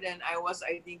board and I was,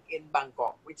 I think, in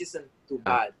Bangkok, which isn't too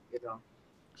bad, you know.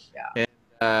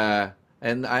 Yeah.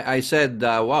 and I said,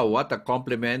 wow, what a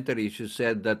complimentary. She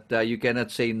said that you cannot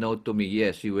say no to me.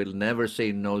 Yes, you will never say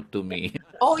no to me.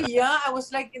 Oh yeah, I was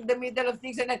like in the middle of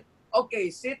things and then, okay,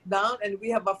 sit down and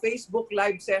we have a Facebook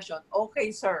live session.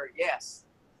 Okay, sir, yes.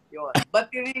 Yun. But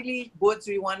really, Boots,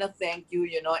 we want to thank you,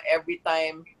 you know, every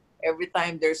time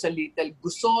there's a little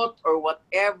gusot or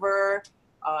whatever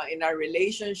in our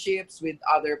relationships with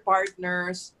other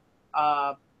partners,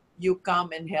 you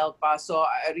come and help us. So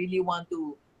I really want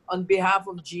to, on behalf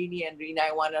of Jeannie and Rina,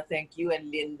 I want to thank you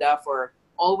and Linda for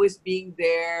always being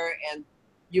there. And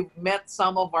you've met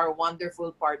some of our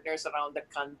wonderful partners around the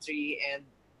country. And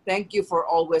thank you for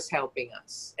always helping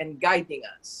us and guiding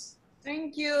us.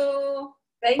 Thank you.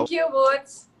 Thank you,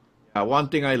 Boots. One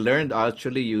thing I learned,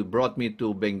 actually, you brought me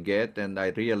to Benguet, and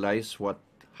I realized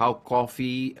how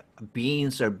coffee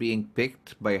beans are being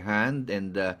picked by hand,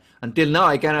 and until now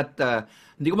I cannot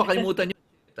hindi ko makalimutan yun.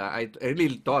 I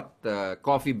really thought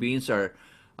coffee beans are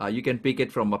you can pick it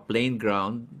from a plain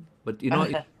ground, but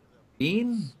it's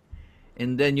bean,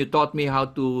 and then you taught me how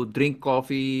to drink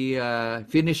coffee,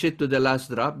 finish it to the last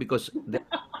drop, because the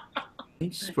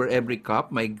beans for every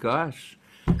cup. My gosh,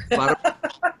 para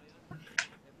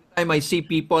time I see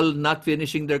people not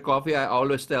finishing their coffee, I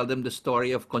always tell them the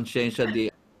story of Conscientia de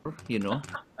Amor,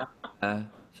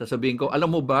 sasabihin ko,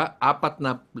 alam mo ba,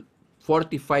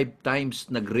 45 times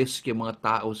nag-risk yung mga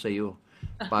tao sa iyo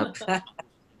para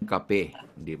kape,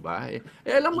 di ba?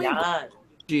 Alam mo yung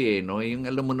no? Yung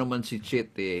alam mo naman si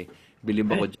Chit,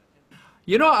 bilib ako dyan.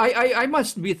 I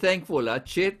must be thankful.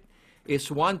 Chit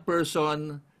is one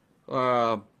person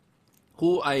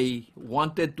who I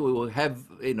wanted to have,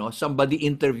 somebody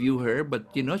interview her, but,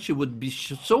 she would be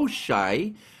so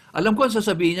shy. Alam ko ang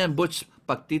sasabihin niya, Butch,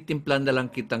 pagtitimplan na lang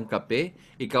kitang kape,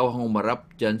 ikaw ang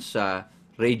umarap dyan sa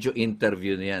radio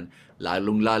interview niyan.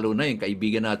 Lalong-lalo na yung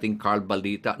kaibigan nating Carl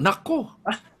Balita. Nako!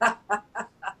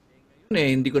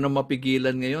 Hindi ko na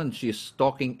mapigilan ngayon. She's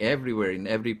talking everywhere, in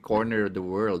every corner of the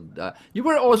world. You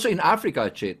were also in Africa,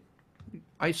 Chit.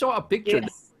 I saw a picture in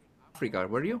Africa.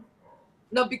 Were you?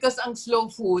 No, because ang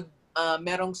slow food,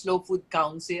 merong slow food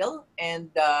council, and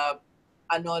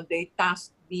they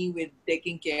tasked me with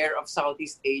taking care of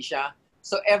Southeast Asia.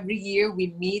 So every year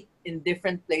we meet in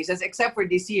different places, except for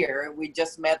this year, we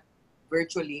just met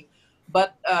virtually.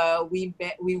 But we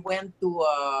went to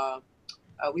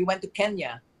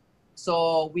Kenya.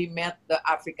 So we met the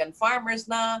African farmers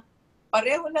na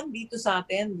pareho lang dito sa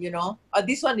atin,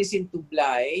 This one is in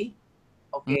Tublay.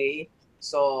 Okay.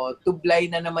 So, Tublay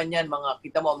na naman yan,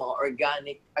 kita mo, mga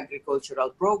organic agricultural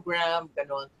program,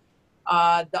 ganon.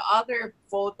 The other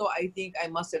photo I think I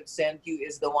must have sent you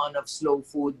is the one of slow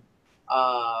food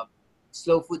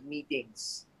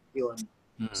meetings. Yun.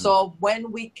 Mm-hmm. So,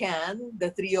 when we can, the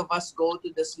three of us go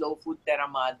to the slow food Terra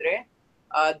Madre.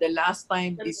 The last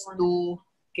time these two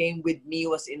came with me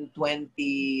was in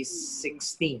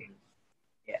 2016.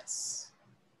 Yes.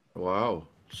 Wow.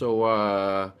 So,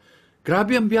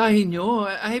 grabe ang biyahe nyo.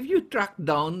 Have you tracked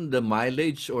down the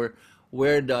mileage or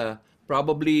where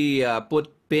probably put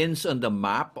pins on the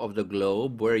map of the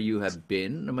globe where you have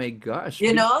been? Oh my gosh.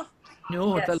 No,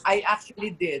 yes. I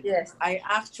actually did. Yes. I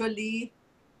actually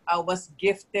was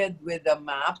gifted with a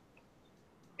map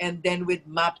and then with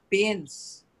map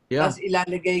pins. Yeah. Tapos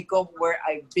ilalagay ko where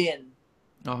I've been.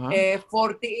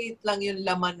 48 lang yung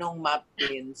laman ng map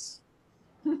pins.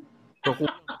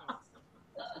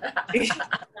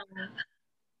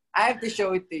 I have to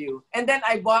show it to you. And then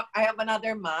I have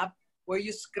another map where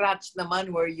you scratch naman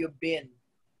where you've been.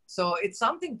 So it's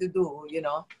something to do,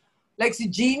 Like si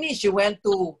Jeannie, she went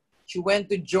to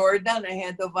Jordan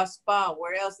ahead of us pa.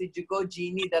 Where else did you go,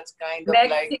 Jeannie? That's kind of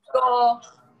Mexico.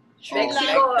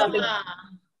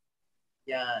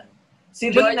 Yeah. Si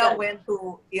Rina went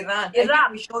to Iran. I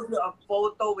think we showed you a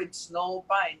photo with snow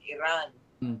pa in Iran.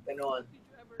 Ganon.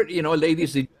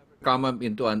 Ladies, did you ever come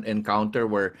into an encounter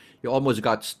where you almost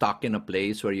got stuck in a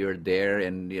place where you're there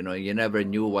and, you never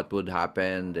knew what would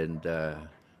happen and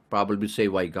probably say,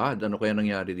 why God, ano kaya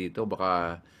nangyari dito?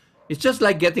 Baka, it's just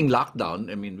like getting locked down.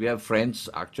 I mean, we have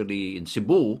friends actually in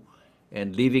Cebu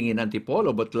and living in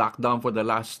Antipolo, but locked down for the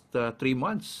last 3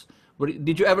 months.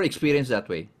 Did you ever experience that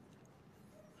way?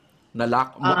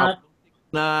 Na-lock mo up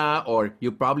na, or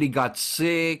you probably got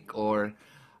sick, or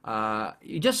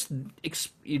you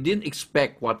didn't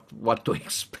expect what to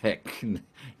expect.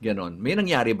 Ganon. May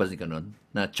nangyari ba ganon?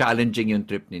 Na challenging yung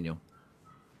trip ninyo?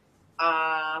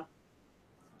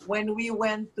 When we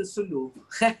went to Sulu,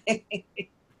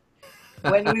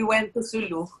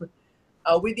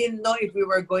 we didn't know if we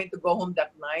were going to go home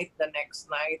that night, the next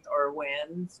night, or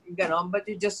when. Ganon. But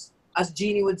you just, as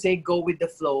Jeannie would say, go with the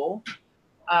flow.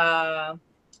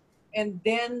 And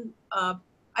then,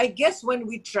 I guess when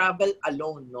we travel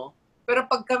alone, no? Pero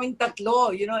pag kaming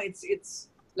tatlo, it's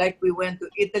like we went to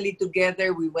Italy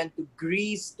together, we went to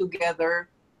Greece together,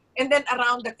 and then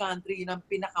around the country, yun ang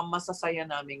pinakamasasaya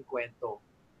naming kwento.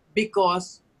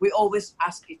 Because we always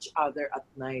ask each other at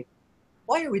night,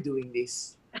 why are we doing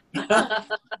this? Tama,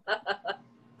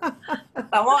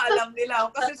 alam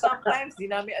nila. Kasi sometimes, di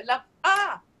namin alam,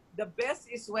 the best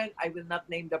is when, I will not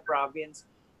name the province,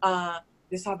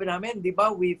 sabi namin, di ba,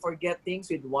 we forget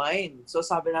things with wine. So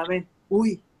sabi namin,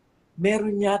 uy,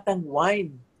 meron yatang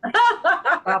wine.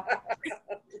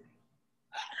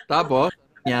 Tapos,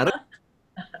 nangyari?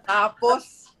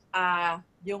 Tapos,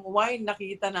 yung wine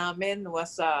nakita namin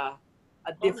was a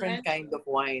different kind of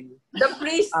wine. The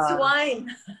priest's wine.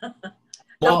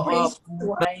 The priest's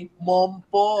wine.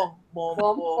 Mompo.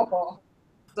 Mompo.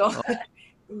 So,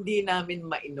 hindi namin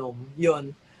mainom.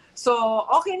 Yun. So,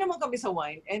 okay naman kami sa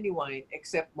wine. Any wine,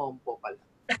 except Mompo pala.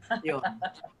 Yun.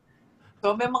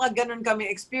 So, may mga ganun kami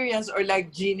experience, or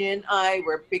like Jeannie and I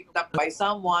were picked up by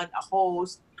someone, a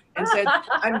host, and said,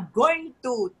 I'm going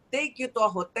to take you to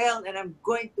a hotel and I'm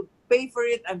going to pay for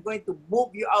it. I'm going to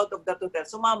move you out of that hotel.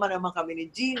 Sumama naman kami ni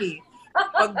Jeannie.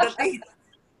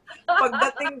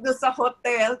 Pagdating doon sa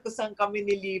hotel, kung saan kami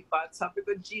nilipat, sabi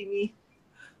ko, Jeannie,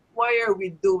 why are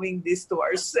we doing this to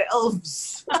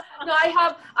ourselves? No,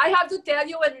 I have to tell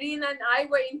you, when Rina and I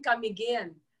were in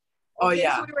Camiguin. Oh,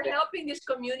 yeah. So we were helping this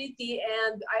community,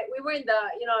 and we were in the,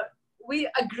 we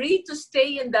agreed to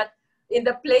stay in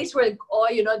the place where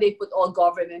they put all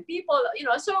government people,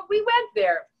 so we went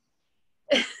there.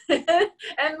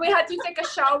 And we had to take a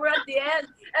shower at the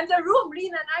end. And the room,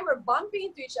 Rina and I were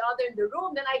bumping into each other in the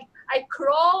room. Then I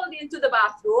crawled into the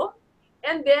bathroom,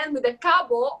 and then with the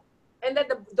cabo, and then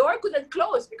the door couldn't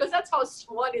close because that's how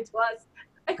small it was.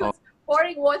 I was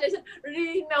pouring water. I said,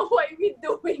 Rina, why are we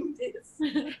doing this?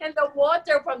 And the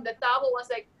water from the towel was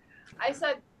like, I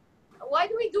said, why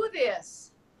do we do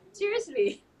this?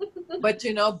 Seriously. But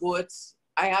Boots,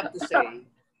 I have to say,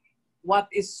 what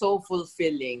is so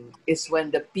fulfilling is when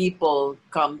the people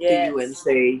come to you and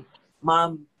say,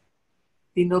 Ma'am,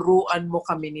 tinuruan mo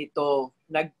kami nito.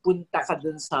 Nagpunta ka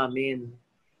dun sa amin.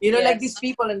 Like these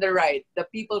people on the right, the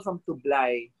people from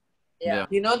Tublay. Yeah.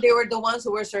 They were the ones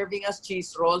who were serving us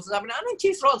cheese rolls. Sabi na, anong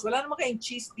cheese rolls? Wala naman kayong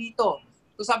cheese dito.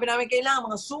 So sabi namin, kailangan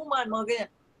mga suman, mga ganyan.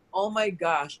 Oh my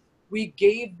gosh. We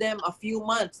gave them a few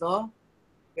months, no?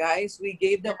 Guys, we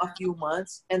gave them a few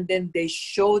months, and then they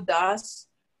showed us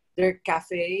their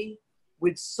cafe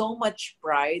with so much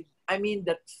pride. I mean,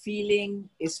 that feeling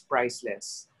is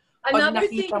priceless. Another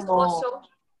thing is also...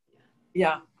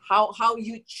 Yeah. How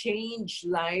you change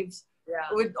lives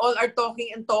with all our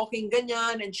talking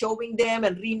ganyan, and showing them,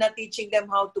 and Rina teaching them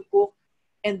how to cook,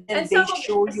 and then they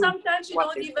show you. Sometimes you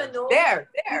don't even know. There.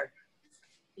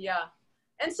 Yeah,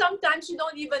 and sometimes you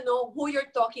don't even know who you're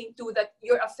talking to that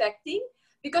you're affecting,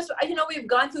 because we've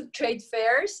gone to trade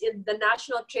fairs, in the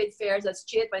national trade fairs. That's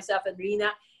Chit, myself, and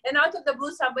Rina. And out of the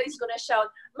blue, somebody's gonna shout,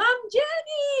 Ma'am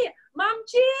Jenny, Ma'am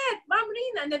Chit, Ma'am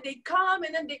Rina, and then they come,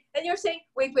 and you're saying,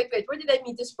 wait, where did I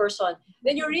meet this person?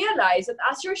 Then you realize that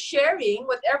as you're sharing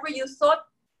whatever you thought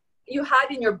you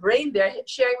had in your brain there,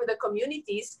 sharing with the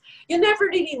communities, you never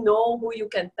really know who you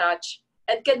can touch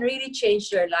and can really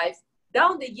change their life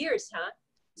down the years, huh?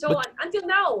 So until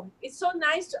now, it's so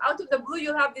nice to, out of the blue,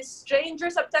 you have these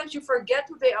strangers. Sometimes you forget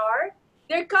who they are.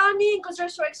 They're coming because they're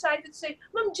so excited to say,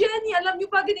 Ma'am Jenny, alam niyo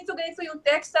ba, ganito yung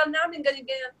textile namin,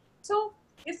 ganyan. So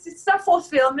it's a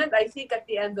fulfillment, I think, at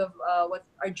the end of what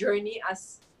our journey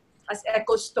as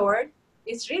EchoStore.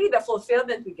 It's really the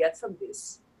fulfillment we get from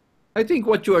this. I think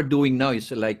what you are doing now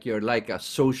is you're like a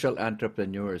social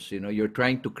entrepreneur. You're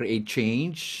trying to create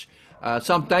change.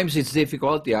 Sometimes it's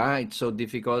difficult. Yeah, it's so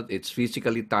difficult. It's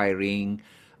physically tiring.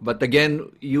 But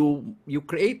again, you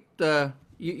create...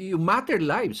 You matter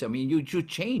lives. I mean, you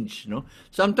change, no?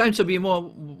 Sometimes sabi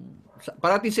mo,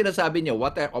 parating sinasabi niya,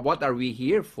 what are we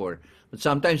here for? But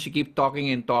sometimes you keep talking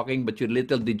and talking, but you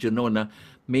little did you know na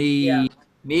may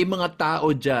mga tao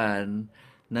dyan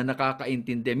na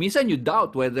nakakaintindi. Minsan you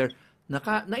doubt whether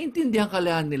naintindihan ka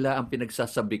nila ang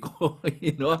pinagsasabi ko,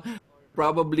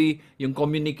 Probably yung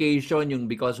communication, yung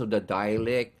because of the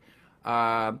dialect.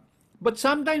 But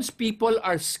sometimes people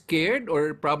are scared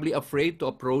or probably afraid to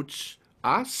approach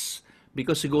us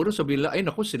because siguro sabi nila, ay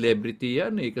naku, celebrity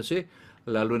yan kasi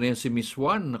lalo na yan si Miss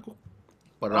Juan, naku,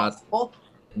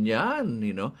 yan,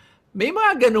 May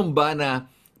mga ganun ba na,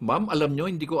 ma'am, alam nyo,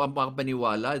 hindi ko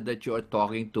makapaniwala that you are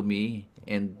talking to me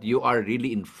and you are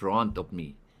really in front of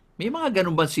me. May mga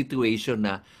ganun ba situation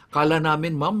na kala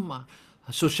namin, ma'am,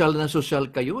 social na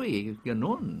social kayo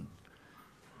ganun.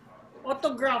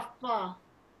 Autograph pa.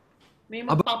 May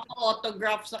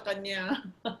magpapa-autograph sa kanya.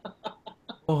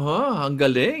 Ang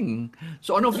galing.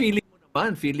 So ano feeling mo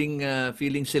naman?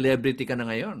 Feeling celebrity ka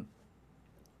na ngayon?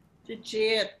 Si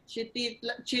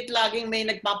Chit laging may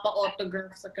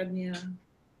nagpapa-autograph sa kanya.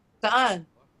 Saan?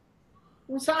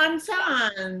 Kung saan.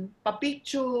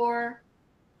 Pa-picture.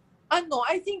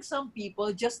 I think some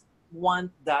people just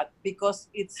want that because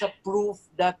it's a proof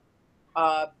that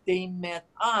they met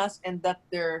us and that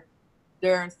their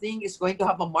thing is going to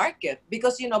have a market.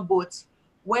 Because, you know, Boots,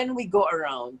 when we go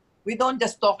around, we don't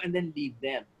just talk and then leave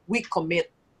them. We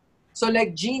commit. So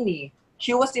like Jeannie,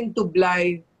 she was in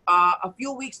Tublay a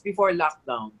few weeks before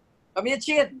lockdown. I mean,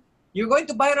 shit, you're going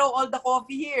to buy raw all the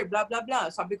coffee here, blah, blah, blah.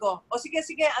 Sabi ko, oh, sige,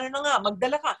 sige, ano na nga,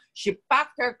 magdala ka. She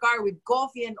packed her car with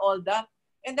coffee and all that.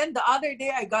 And then the other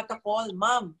day, I got a call,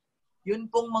 Ma'am, yun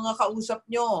pong mga kausap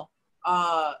nyo,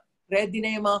 ready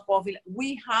na yung mga coffee.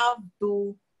 We have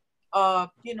to,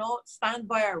 you know, stand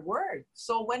by our word.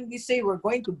 So when we say we're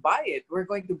going to buy it, we're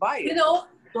going to buy it. You know,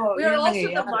 so, we're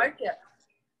also the market.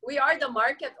 We are the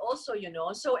market also, you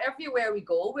know. So everywhere we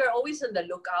go, we're always on the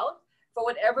lookout for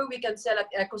whatever we can sell at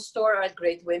EchoStore or at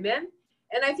Great Women.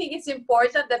 And I think it's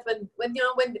important that when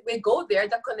we go there,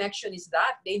 the connection is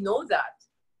that. They know that.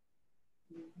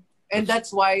 And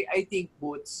that's why I think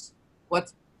Boots,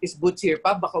 what is Boots here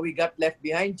pa? Baka we got left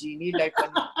behind, Jeannie, like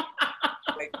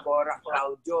Cora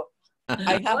Claudio.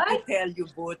 I have to tell you,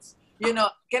 Boots, you know,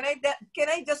 can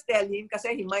I just tell him,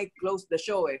 kasi he might close the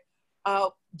show eh.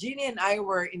 Jeannie and I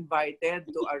were invited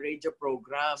to a radio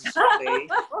program, okay?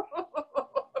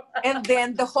 And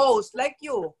then the host, like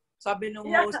you, sabi nung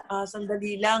host,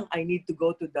 sandali lang, I need to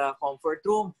go to the comfort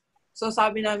room. So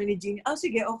sabi namin ni Jeannie,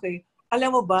 sige, okay.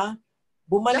 Alam mo ba,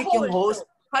 bumalik yung host.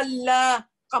 Hala,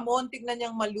 kamontik na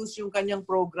niyang malus yung kanyang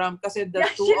program kasi the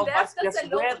two of us just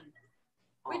went.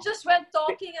 We just went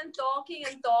talking and talking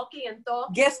and talking and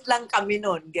talking. Guest lang kami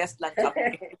nun. Guest lang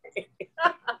kami.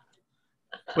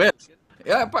 Well,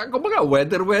 yeah, kumbaga,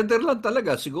 weather lang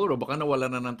talaga. Siguro, baka nawala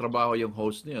na ng trabaho yung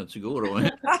host niyon. Siguro.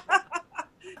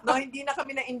 No, hindi na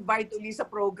kami na-invite uli sa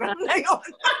program na yun.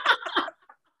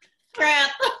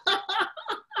 Crap!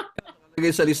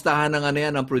 Lagay sa listahan ng ano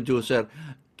yan, ng producer,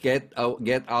 get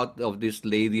out of this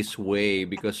lady's way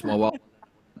because mawawala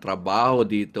trabaho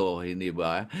dito, hindi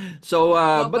ba? So,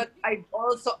 no, but I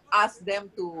also asked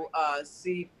them to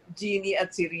si Jeannie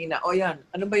at si Rina. O yan,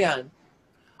 ano ba yan?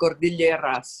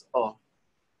 Cordilleras.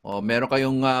 Meron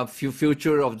kayong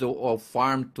future of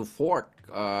farm to fork.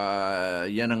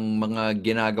 Yan ang mga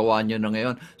ginagawa nyo na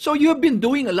ngayon. So, you've been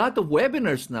doing a lot of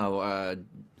webinars now,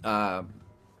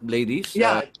 ladies.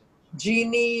 Yeah.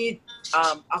 Jeannie,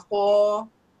 ako,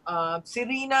 si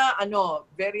Rina,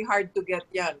 very hard to get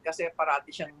yan kasi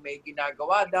parati siyang may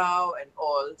ginagawa daw and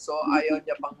all. So, ayaw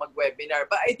niya pang mag-webinar.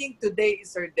 But I think today is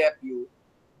her debut.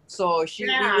 So, we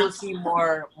will see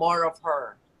more of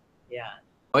her. Yeah.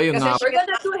 We're gonna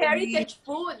do heritage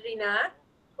food, Rina.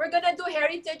 We're gonna do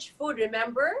heritage food,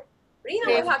 remember? Rina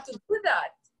will have to do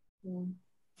that.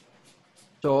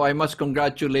 So I must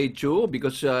congratulate you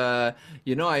because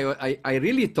you know I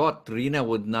really thought Rina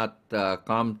would not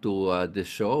come to the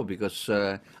show because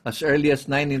as early as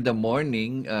 9 in the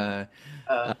morning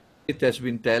it has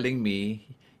been telling me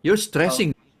you're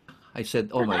stressing. I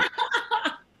said, oh my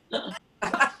God.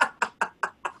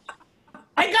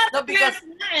 I got because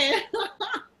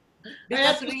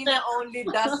Because Rina only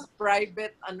does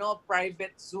private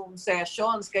Zoom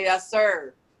sessions. Kaya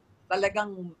sir,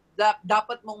 talagang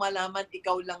dapat mong malaman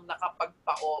ikaw lang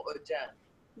nakapagpa-oo dyan.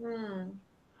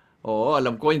 Oo,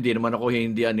 alam ko hindi naman ako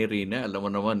hindi ni Rina. Alam mo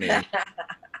naman eh.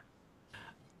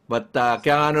 But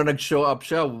kaya nag-show up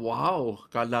siya, wow,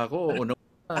 kala ko,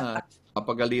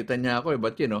 kapagalitan niya ako eh.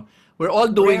 But you know, we're all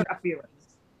doing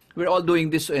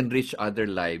this to enrich other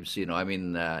lives, you know. I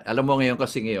mean, alam mo ngayon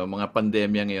kasi mga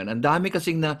pandemya ngayon, ang dami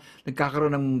kasing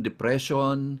nagkakaroon ng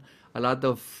depression. A lot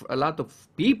of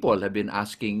people have been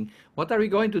asking, what are we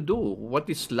going to do? What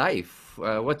is life?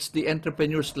 What's the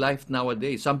entrepreneur's life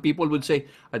nowadays? Some people would say,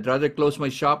 I'd rather close my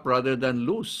shop rather than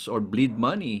lose or bleed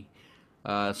money.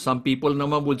 Some people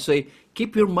naman would say,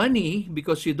 keep your money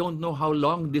because you don't know how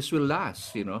long this will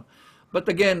last, you know.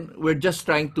 But again, we're just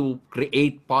trying to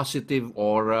create positive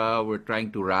aura. We're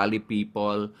trying to rally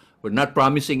people. We're not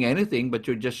promising anything, but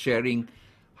you're just sharing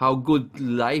how good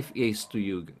life is to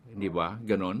you. Di ba?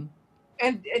 Ganon?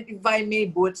 And if I may,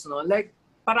 Boots, no? Like,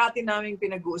 parati namin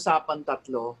pinag-uusapan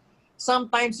tatlo,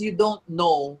 sometimes you don't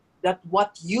know that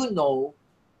what you know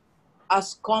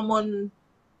as common,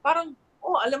 parang,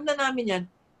 alam na namin yan.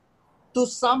 To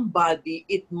somebody,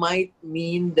 it might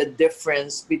mean the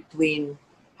difference between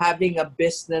having a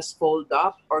business fold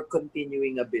up or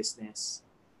continuing a business.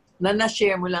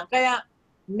 Na-share mo lang. Kaya,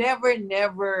 never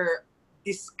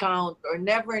discount or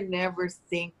never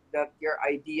think that your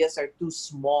ideas are too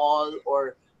small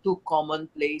or too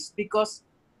commonplace because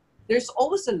there's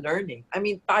always a learning. I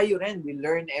mean, tayo rin, we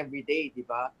learn every day, di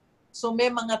ba? So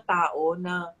may mga tao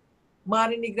na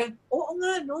marinig lang, oo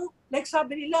nga, no? Like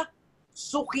sabi nila,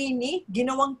 zucchini,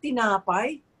 ginawang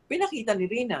tinapay, pinakita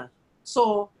ni Rina.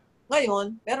 So,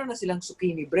 Ngayon, meron na silang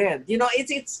zucchini bread. You know,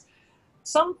 it's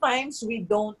sometimes we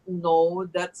don't know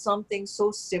that something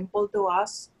so simple to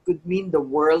us could mean the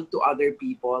world to other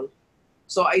people.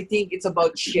 So I think it's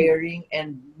about sharing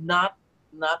and not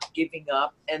giving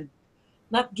up, and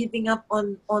not giving up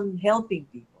on helping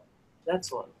people.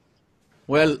 That's all.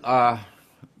 Well,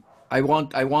 I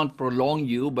won't prolong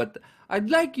you, but I'd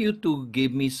like you to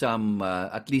give me some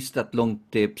at least tatlong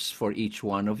tips for each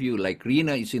one of you. Like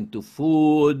Rina is into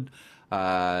food,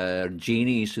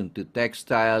 Jeannie is into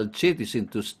textile, Chit is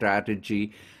into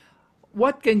strategy.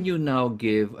 What can you now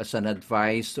give as an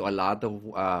advice to a lot of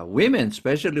women,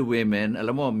 especially women?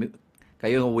 Alam mo,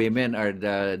 kayo women are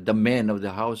the men of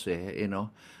the house, eh, you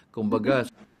know. Kumbaga,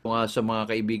 sa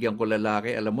mga kaibigan ko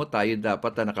lalaki, alam mo, tayo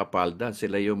dapat na nakapalda.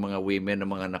 Sila yung mga women na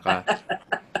mga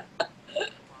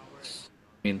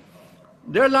I mean,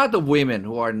 there are a lot of women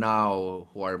who are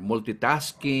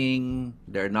multitasking.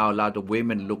 There are now a lot of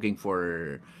women looking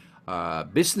for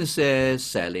businesses,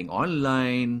 selling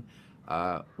online.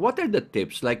 What are the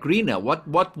tips? Like Rina,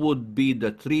 what would be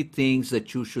the three things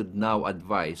that you should now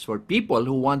advise for people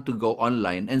who want to go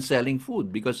online and selling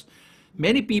food? Because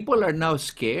many people are now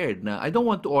scared. Now, I don't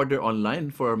want to order online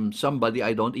from somebody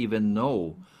I don't even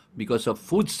know because of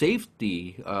food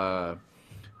safety.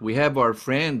 We have our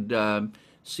friend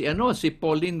si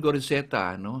Pauline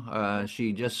Gorizeta, no?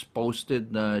 She just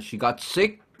posted she got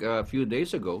sick a few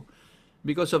days ago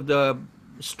because of the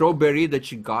strawberry that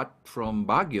she got from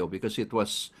Baguio because it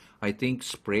was, I think,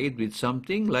 sprayed with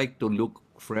something like to look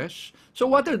fresh. So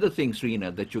what are the things,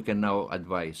 Rina, that you can now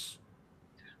advise?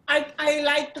 I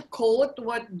like to quote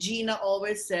what Gina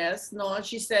always says. No,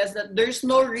 she says that there's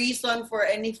no reason for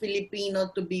any Filipino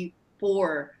to be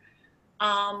poor.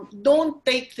 Don't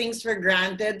take things for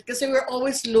granted because we're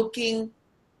always looking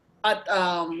at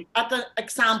an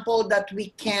example that we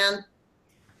can't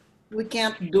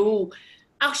do.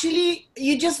 Actually,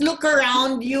 you just look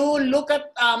around you, look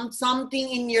at something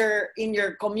in your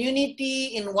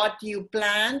community, in what you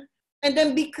plant, and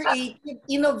then be creative,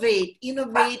 innovate,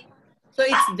 so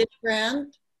it's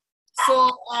different.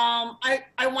 So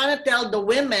I want to tell the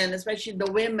women, especially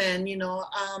the women,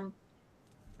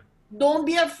 don't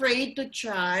be afraid to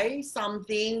try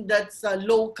something that's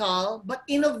local, but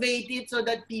innovate it so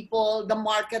that the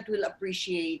market will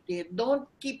appreciate it. Don't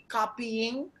keep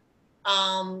copying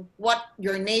what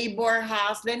your neighbor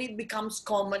has, then it becomes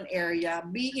common area.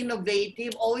 Be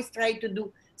innovative, always try to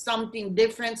do something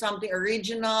different, something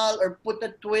original, or put a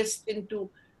twist into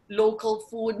local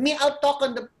food. Me, I'll talk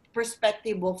on the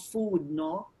perspective of food,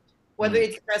 no? Whether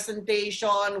it's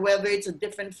presentation, whether it's a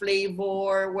different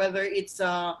flavor, whether it's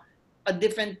a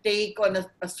different take on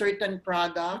a certain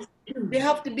product. They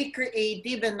have to be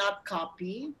creative and not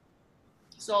copy.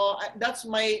 So that's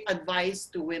my advice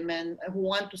to women who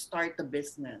want to start a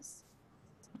business.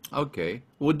 Okay.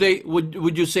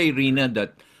 Would you say, Rina,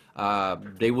 that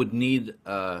they would need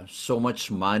so much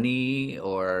money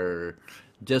or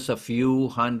just a few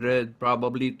hundred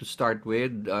probably to start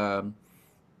with? I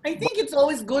think it's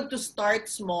always good to start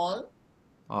small.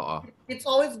 Oo. It's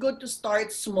always good to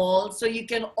start small so you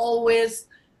can always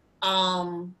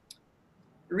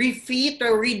refit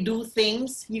or redo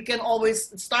things. You can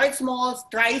always start small,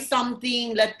 try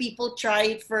something, let people try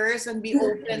it first, and be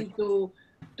open to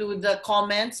the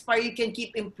comments, but you can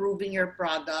keep improving your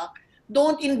product.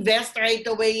 Don't invest right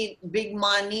away big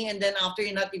money and then after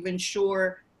you're not even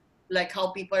sure like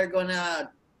how people are gonna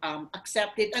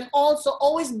accept it. And also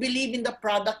always believe in the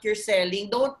product you're selling.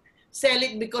 Don't sell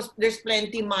it because there's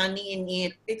plenty money in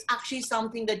it. It's actually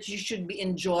something that you should be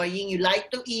enjoying. You like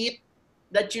to eat,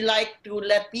 that you like to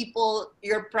let people,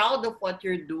 you're proud of what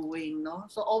you're doing, no?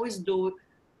 So always do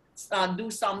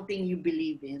something you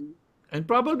believe in. And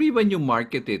probably when you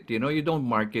market it, you don't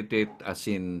market it as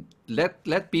in let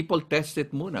people test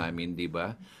it muna. I mean, di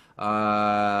ba?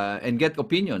 And get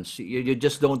opinions. You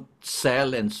just don't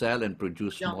sell and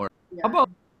produce Yeah. more. Yeah. How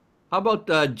about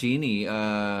Jeannie?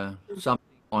 Something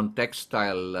on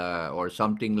textile or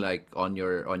something like on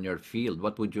your field.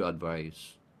 What would you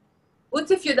advise? What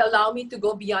if you'd allow me to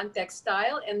go beyond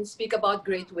textile and speak about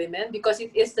Great Women, because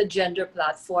it is the gender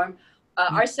platform,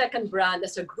 our second brand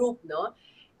as a group, no?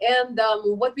 And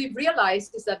what we've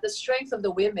realized is that the strength of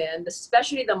the women,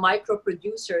 especially the micro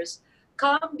producers,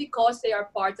 come because they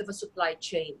are part of a supply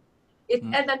chain.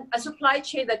 And then a supply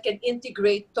chain that can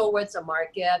integrate towards a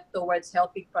market, towards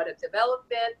helping product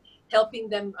development,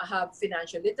 helping them have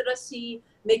financial literacy,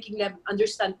 making them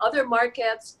understand other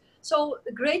markets. So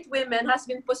Great Women has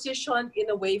been positioned in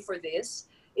a way for this,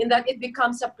 in that it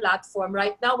becomes a platform.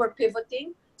 Right now we're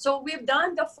pivoting. So we've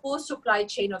done the full supply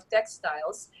chain of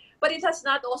textiles, But it has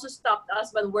not also stopped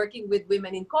us when working with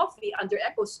Women in Coffee under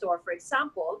EchoStore, for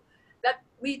example, that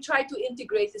we try to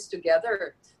integrate this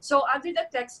together. So under the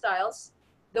textiles,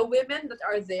 the women that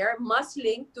are there must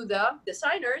link to the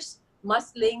designers,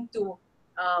 must link to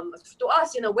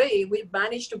us in a way. We've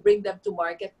managed to bring them to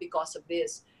market because of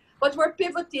this. But we're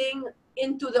pivoting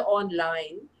into the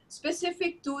online,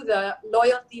 specific to the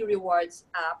loyalty rewards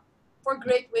app for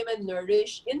Great Women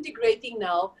Nourish, integrating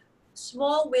now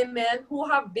small women who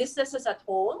have businesses at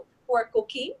home, who are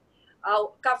cooking,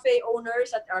 cafe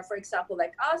owners that are, for example,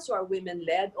 like us, who are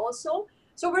women-led also.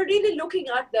 So we're really looking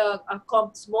at the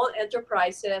small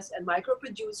enterprises and micro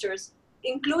producers,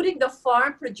 including the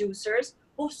farm producers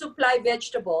who supply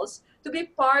vegetables, to be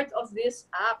part of this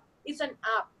app. It's an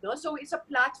app, no? So it's a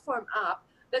platform app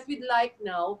that we'd like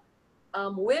now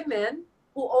women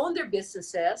who own their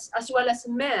businesses, as well as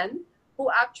men who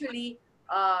actually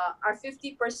are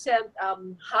 50%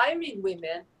 hiring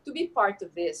women to be part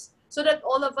of this, so that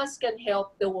all of us can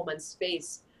help the woman's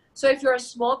space. So if you're a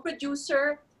small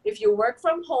producer, if you work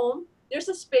from home, there's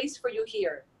a space for you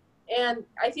here. And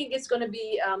I think it's going to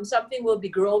be something we'll be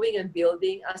growing and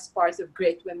building as part of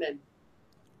Great Women.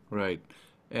 Right.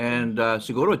 And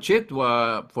siguro, Chit,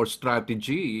 for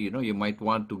strategy, you might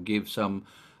want to give some,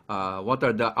 what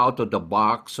are the out of the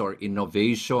box or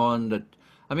innovation that,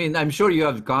 I mean, I'm sure you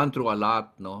have gone through a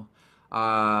lot, no?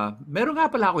 Meron nga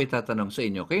pala ako itatanong sa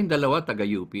inyo. Kayong dalawa,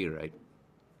 taga-UP, right?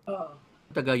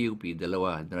 Taga-UP,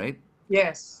 dalawa, right?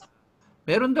 Yes.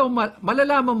 Meron daw,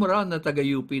 malalaman mo raw na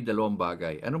taga-UP, dalawang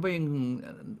bagay. Ano ba yung,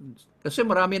 kasi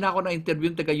marami na ako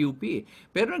na-interview yung taga-UP.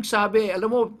 Pero nagsabi, alam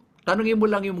mo, tanungin mo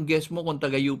lang yung guest mo kung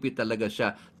taga-UP talaga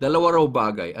siya. Dalawa raw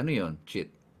bagay. Ano yun, Chit?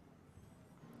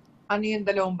 Ano yung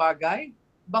dalawang bagay?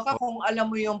 Baka kung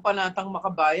alam mo yung Panatang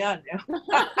Makabayan.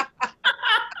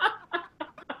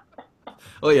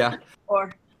 Oh, yeah? or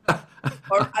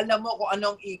alam mo kung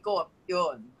anong ikot.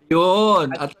 Yun. Yun.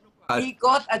 At,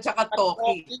 ikot at saka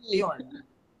toki. Yun.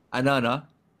 Ano?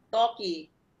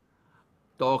 Toki.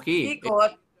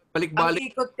 Ikot. Balik-balik. Ang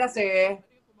ikot kasi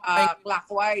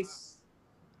clockwise.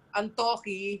 Ang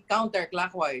toki,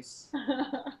 counterclockwise.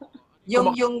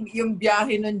 yung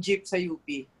biyahe ng jeep sa UP.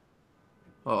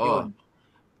 Oo. Yun.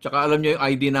 Tsaka alam nyo yung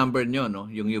ID number nyo, no?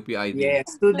 Yung UP ID.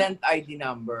 Yes, student ID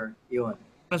number. Yun.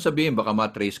 Ano sabihin, baka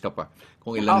matrace ka pa.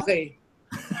 Kung ilan. Okay.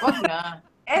 Wag na.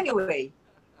 Anyway,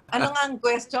 ano nga ang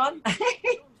question?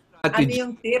 Ano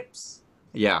yung tips?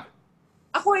 Yeah.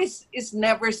 Ako is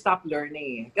never stop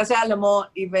learning. Kasi alam mo,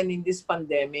 even in this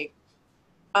pandemic,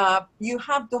 you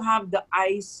have to have the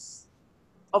eyes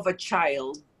of a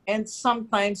child, and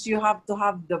sometimes you have to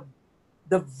have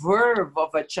the verve of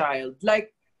a child.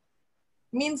 Like,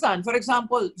 minsan, for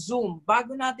example, Zoom.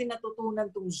 Bago natin natutunan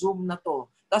tong Zoom na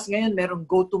to, tapos ngayon merong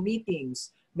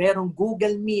GoToMeetings, merong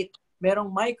Google Meet,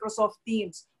 merong Microsoft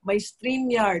Teams, may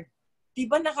StreamYard.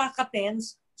 Diba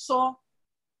nakaka-tense? So,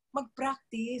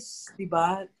 mag-practice,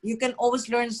 diba? You can always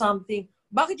learn something.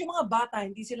 Bakit yung mga bata,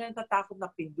 hindi sila natatakot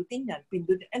na pindutin yan,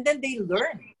 and then they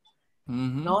learn.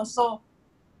 Mm-hmm. No? So,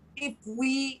 if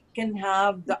we can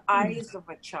have the eyes of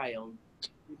a child,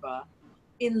 diba?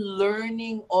 In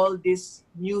learning all these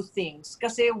new things,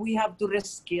 kasi we have to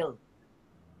reskill.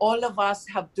 All of us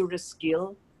have to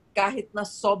reskill. Kahit na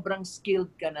sobrang skilled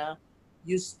ka na,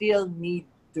 you still need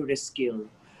to reskill.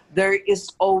 There is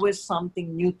always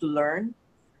something new to learn.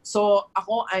 So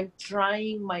ako, I'm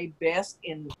trying my best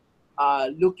in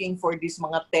looking for these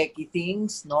mga techie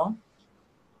things, no?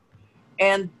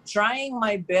 And trying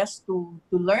my best to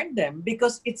learn them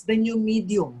because it's the new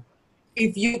medium.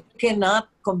 If you cannot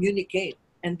communicate,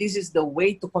 and this is the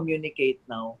way to communicate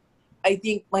now, I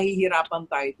think mahihirapan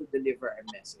tayo to deliver our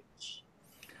message.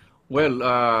 Well,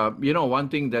 one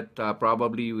thing that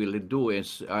probably we'll do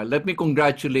is, let me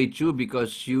congratulate you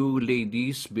because you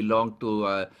ladies belong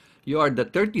to, you are the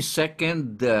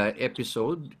 32nd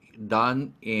episode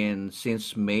done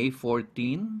since May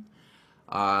 14.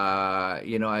 I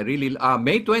really,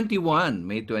 May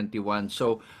 21.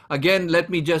 So, again, let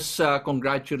me just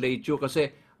congratulate you kasi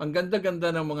ang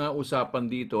ganda-ganda ng mga usapan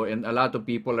dito, and a lot of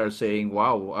people are saying,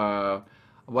 wow,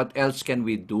 what else can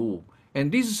we do?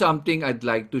 And this is something I'd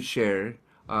like to share.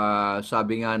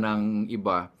 Sabi nga ng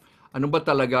iba, ano ba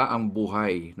talaga ang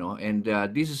buhay? No? And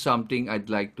this is something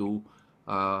I'd like to,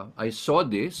 I saw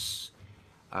this,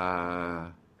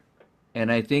 and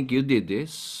I think you did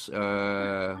this.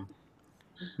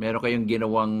 Meron kayong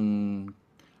ginawang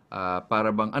para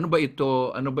bang ano ba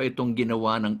itong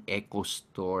ginawa ng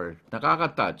EchoStore?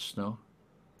 Nakaka-touch, no?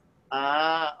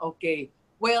 Okay.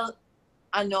 Well,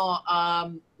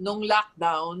 nung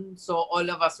lockdown, so all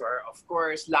of us were, of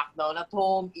course, lockdown at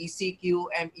home, ECQ,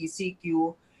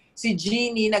 MECQ, Si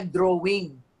Jeannie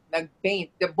nag-drawing, nag-paint.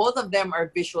 Both of them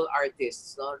are visual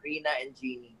artists, no? Rina and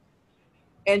Jeannie.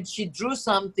 And she drew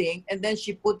something and then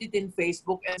she put it in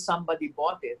Facebook and somebody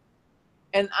bought it.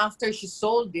 And after she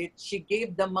sold it, she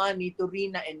gave the money to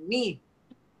Rina and me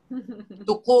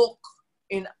to cook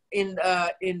in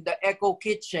the Echo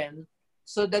Kitchen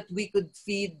so that we could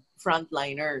feed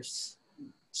frontliners.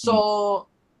 So,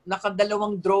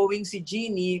 nakadalawang drawing si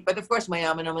Jeannie, but of course,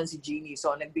 mayaman naman si Jeannie.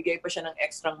 So, nagbigay pa siya ng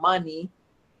extra money.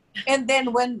 And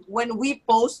then, when we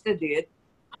posted it,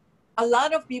 a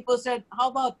lot of people said,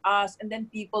 how about us? And then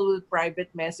people will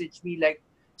private message me like,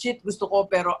 Chit, gusto ko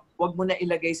pero wag mo na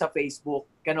ilagay sa Facebook.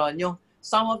 Ganon. Yung,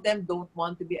 some of them don't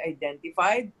want to be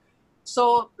identified.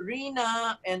 So,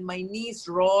 Rina and my niece,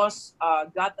 Ross,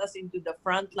 got us into the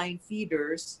frontline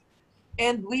feeders.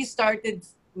 And we started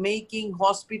making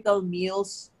hospital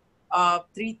meals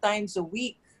 3 times a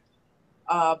week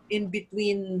in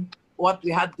between what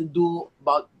we had to do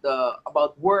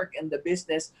about work and the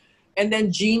business. And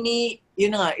then Jeannie,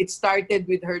 it started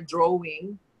with her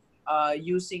drawing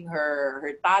using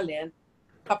her talent.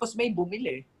 Tapos may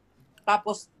bumili.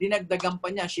 Tapos dinagdagan pa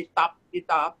niya. She topped it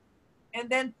up. And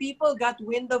then people got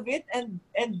wind of it and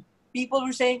people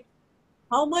were saying,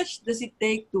 how much does it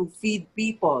take to feed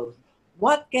people?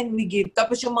 What can we give?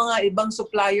 Tapos yung mga ibang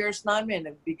suppliers namin,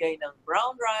 nagbigay ng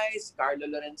brown rice, Carlo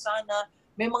Lorenzana,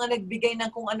 may mga nagbigay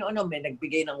ng kung ano-ano, may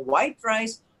nagbigay ng white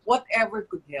rice, whatever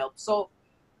could help. So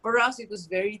for us, it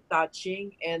was very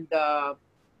touching and,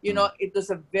 it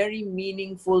was a very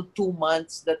meaningful 2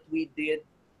 months that we did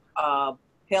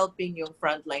helping yung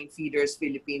Frontline Feeders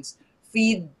Philippines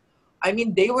feed. I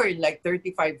mean, they were in like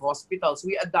 35 hospitals.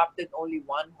 We adopted only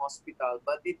 1 hospital,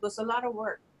 but it was a lot of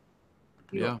work.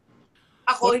 Yeah.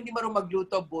 Ako hindi marunong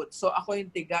magluto, but so ako yung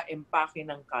tiga-empake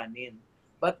ng kanin.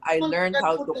 But I learned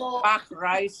how to pack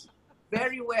rice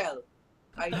very well.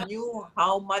 I knew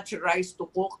how much rice to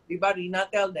cook. Diba, Rina?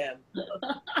 Tell them.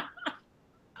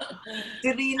 Si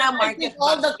Rina, market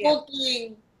all the basket.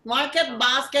 cooking. Market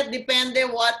basket, depende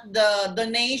what the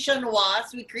donation was.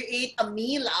 We create a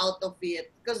meal out of it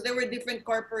because there were different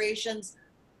corporations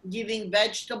giving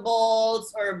vegetables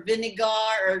or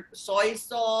vinegar or soy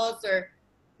sauce or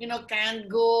canned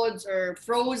goods or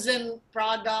frozen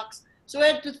products. So we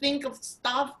had to think of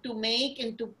stuff to make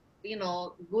into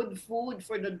good food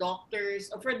for the doctors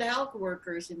or for the health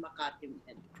workers in Makati.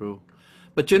 True.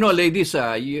 But ladies,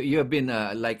 you have been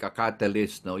like a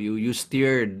catalyst, no? You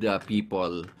steered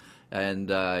people, and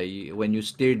when you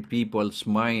steered people's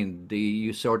mind,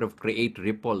 you sort of create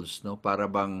ripples, no? Para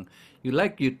bang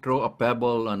you throw a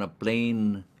pebble on a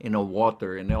plane in a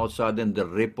water, and all of a sudden the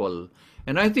ripple.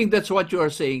 And I think that's what you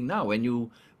are saying now. When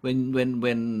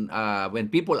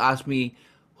people ask me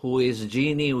who is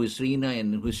Jeannie, who is Rina,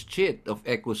 and who's Chit of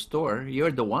EchoStore,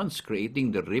 you're the ones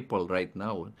creating the ripple right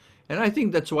now. And I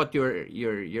think that's what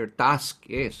your task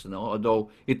is, although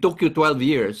it took you 12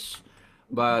 years,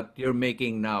 but you're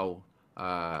making now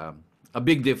a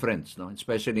big difference,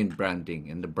 especially in branding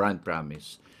and the brand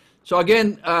promise. So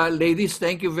again, ladies,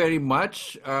 thank you very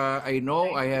much. I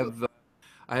know I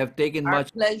have taken Our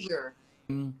much. pleasure.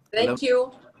 Thank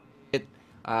you.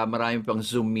 Marami pang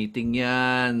Zoom meeting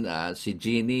yan. Si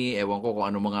Jeannie, ewan ko kung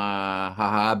ano mga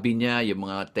hahabi niya, yung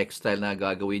mga textile na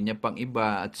gagawin niya pang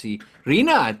iba. At si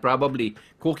Rina, probably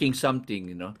cooking something,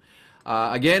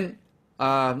 Again,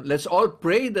 let's all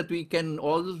pray that we can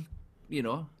all,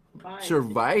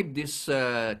 survive this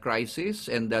crisis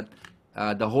and that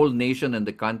the whole nation and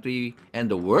the country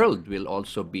and the world will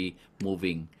also be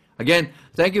moving. Again,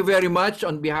 thank you very much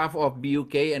on behalf of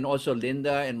BUK and also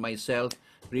Linda and myself.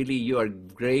 Really, you are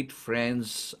great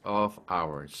friends of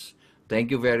ours. Thank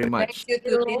you very much. Thank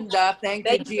you to Linda. Thank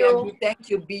you, GMB. Thank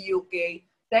you, BUK.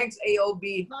 Thanks,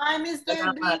 AOB. Bye, Mr.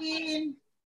 Salamat. Bean.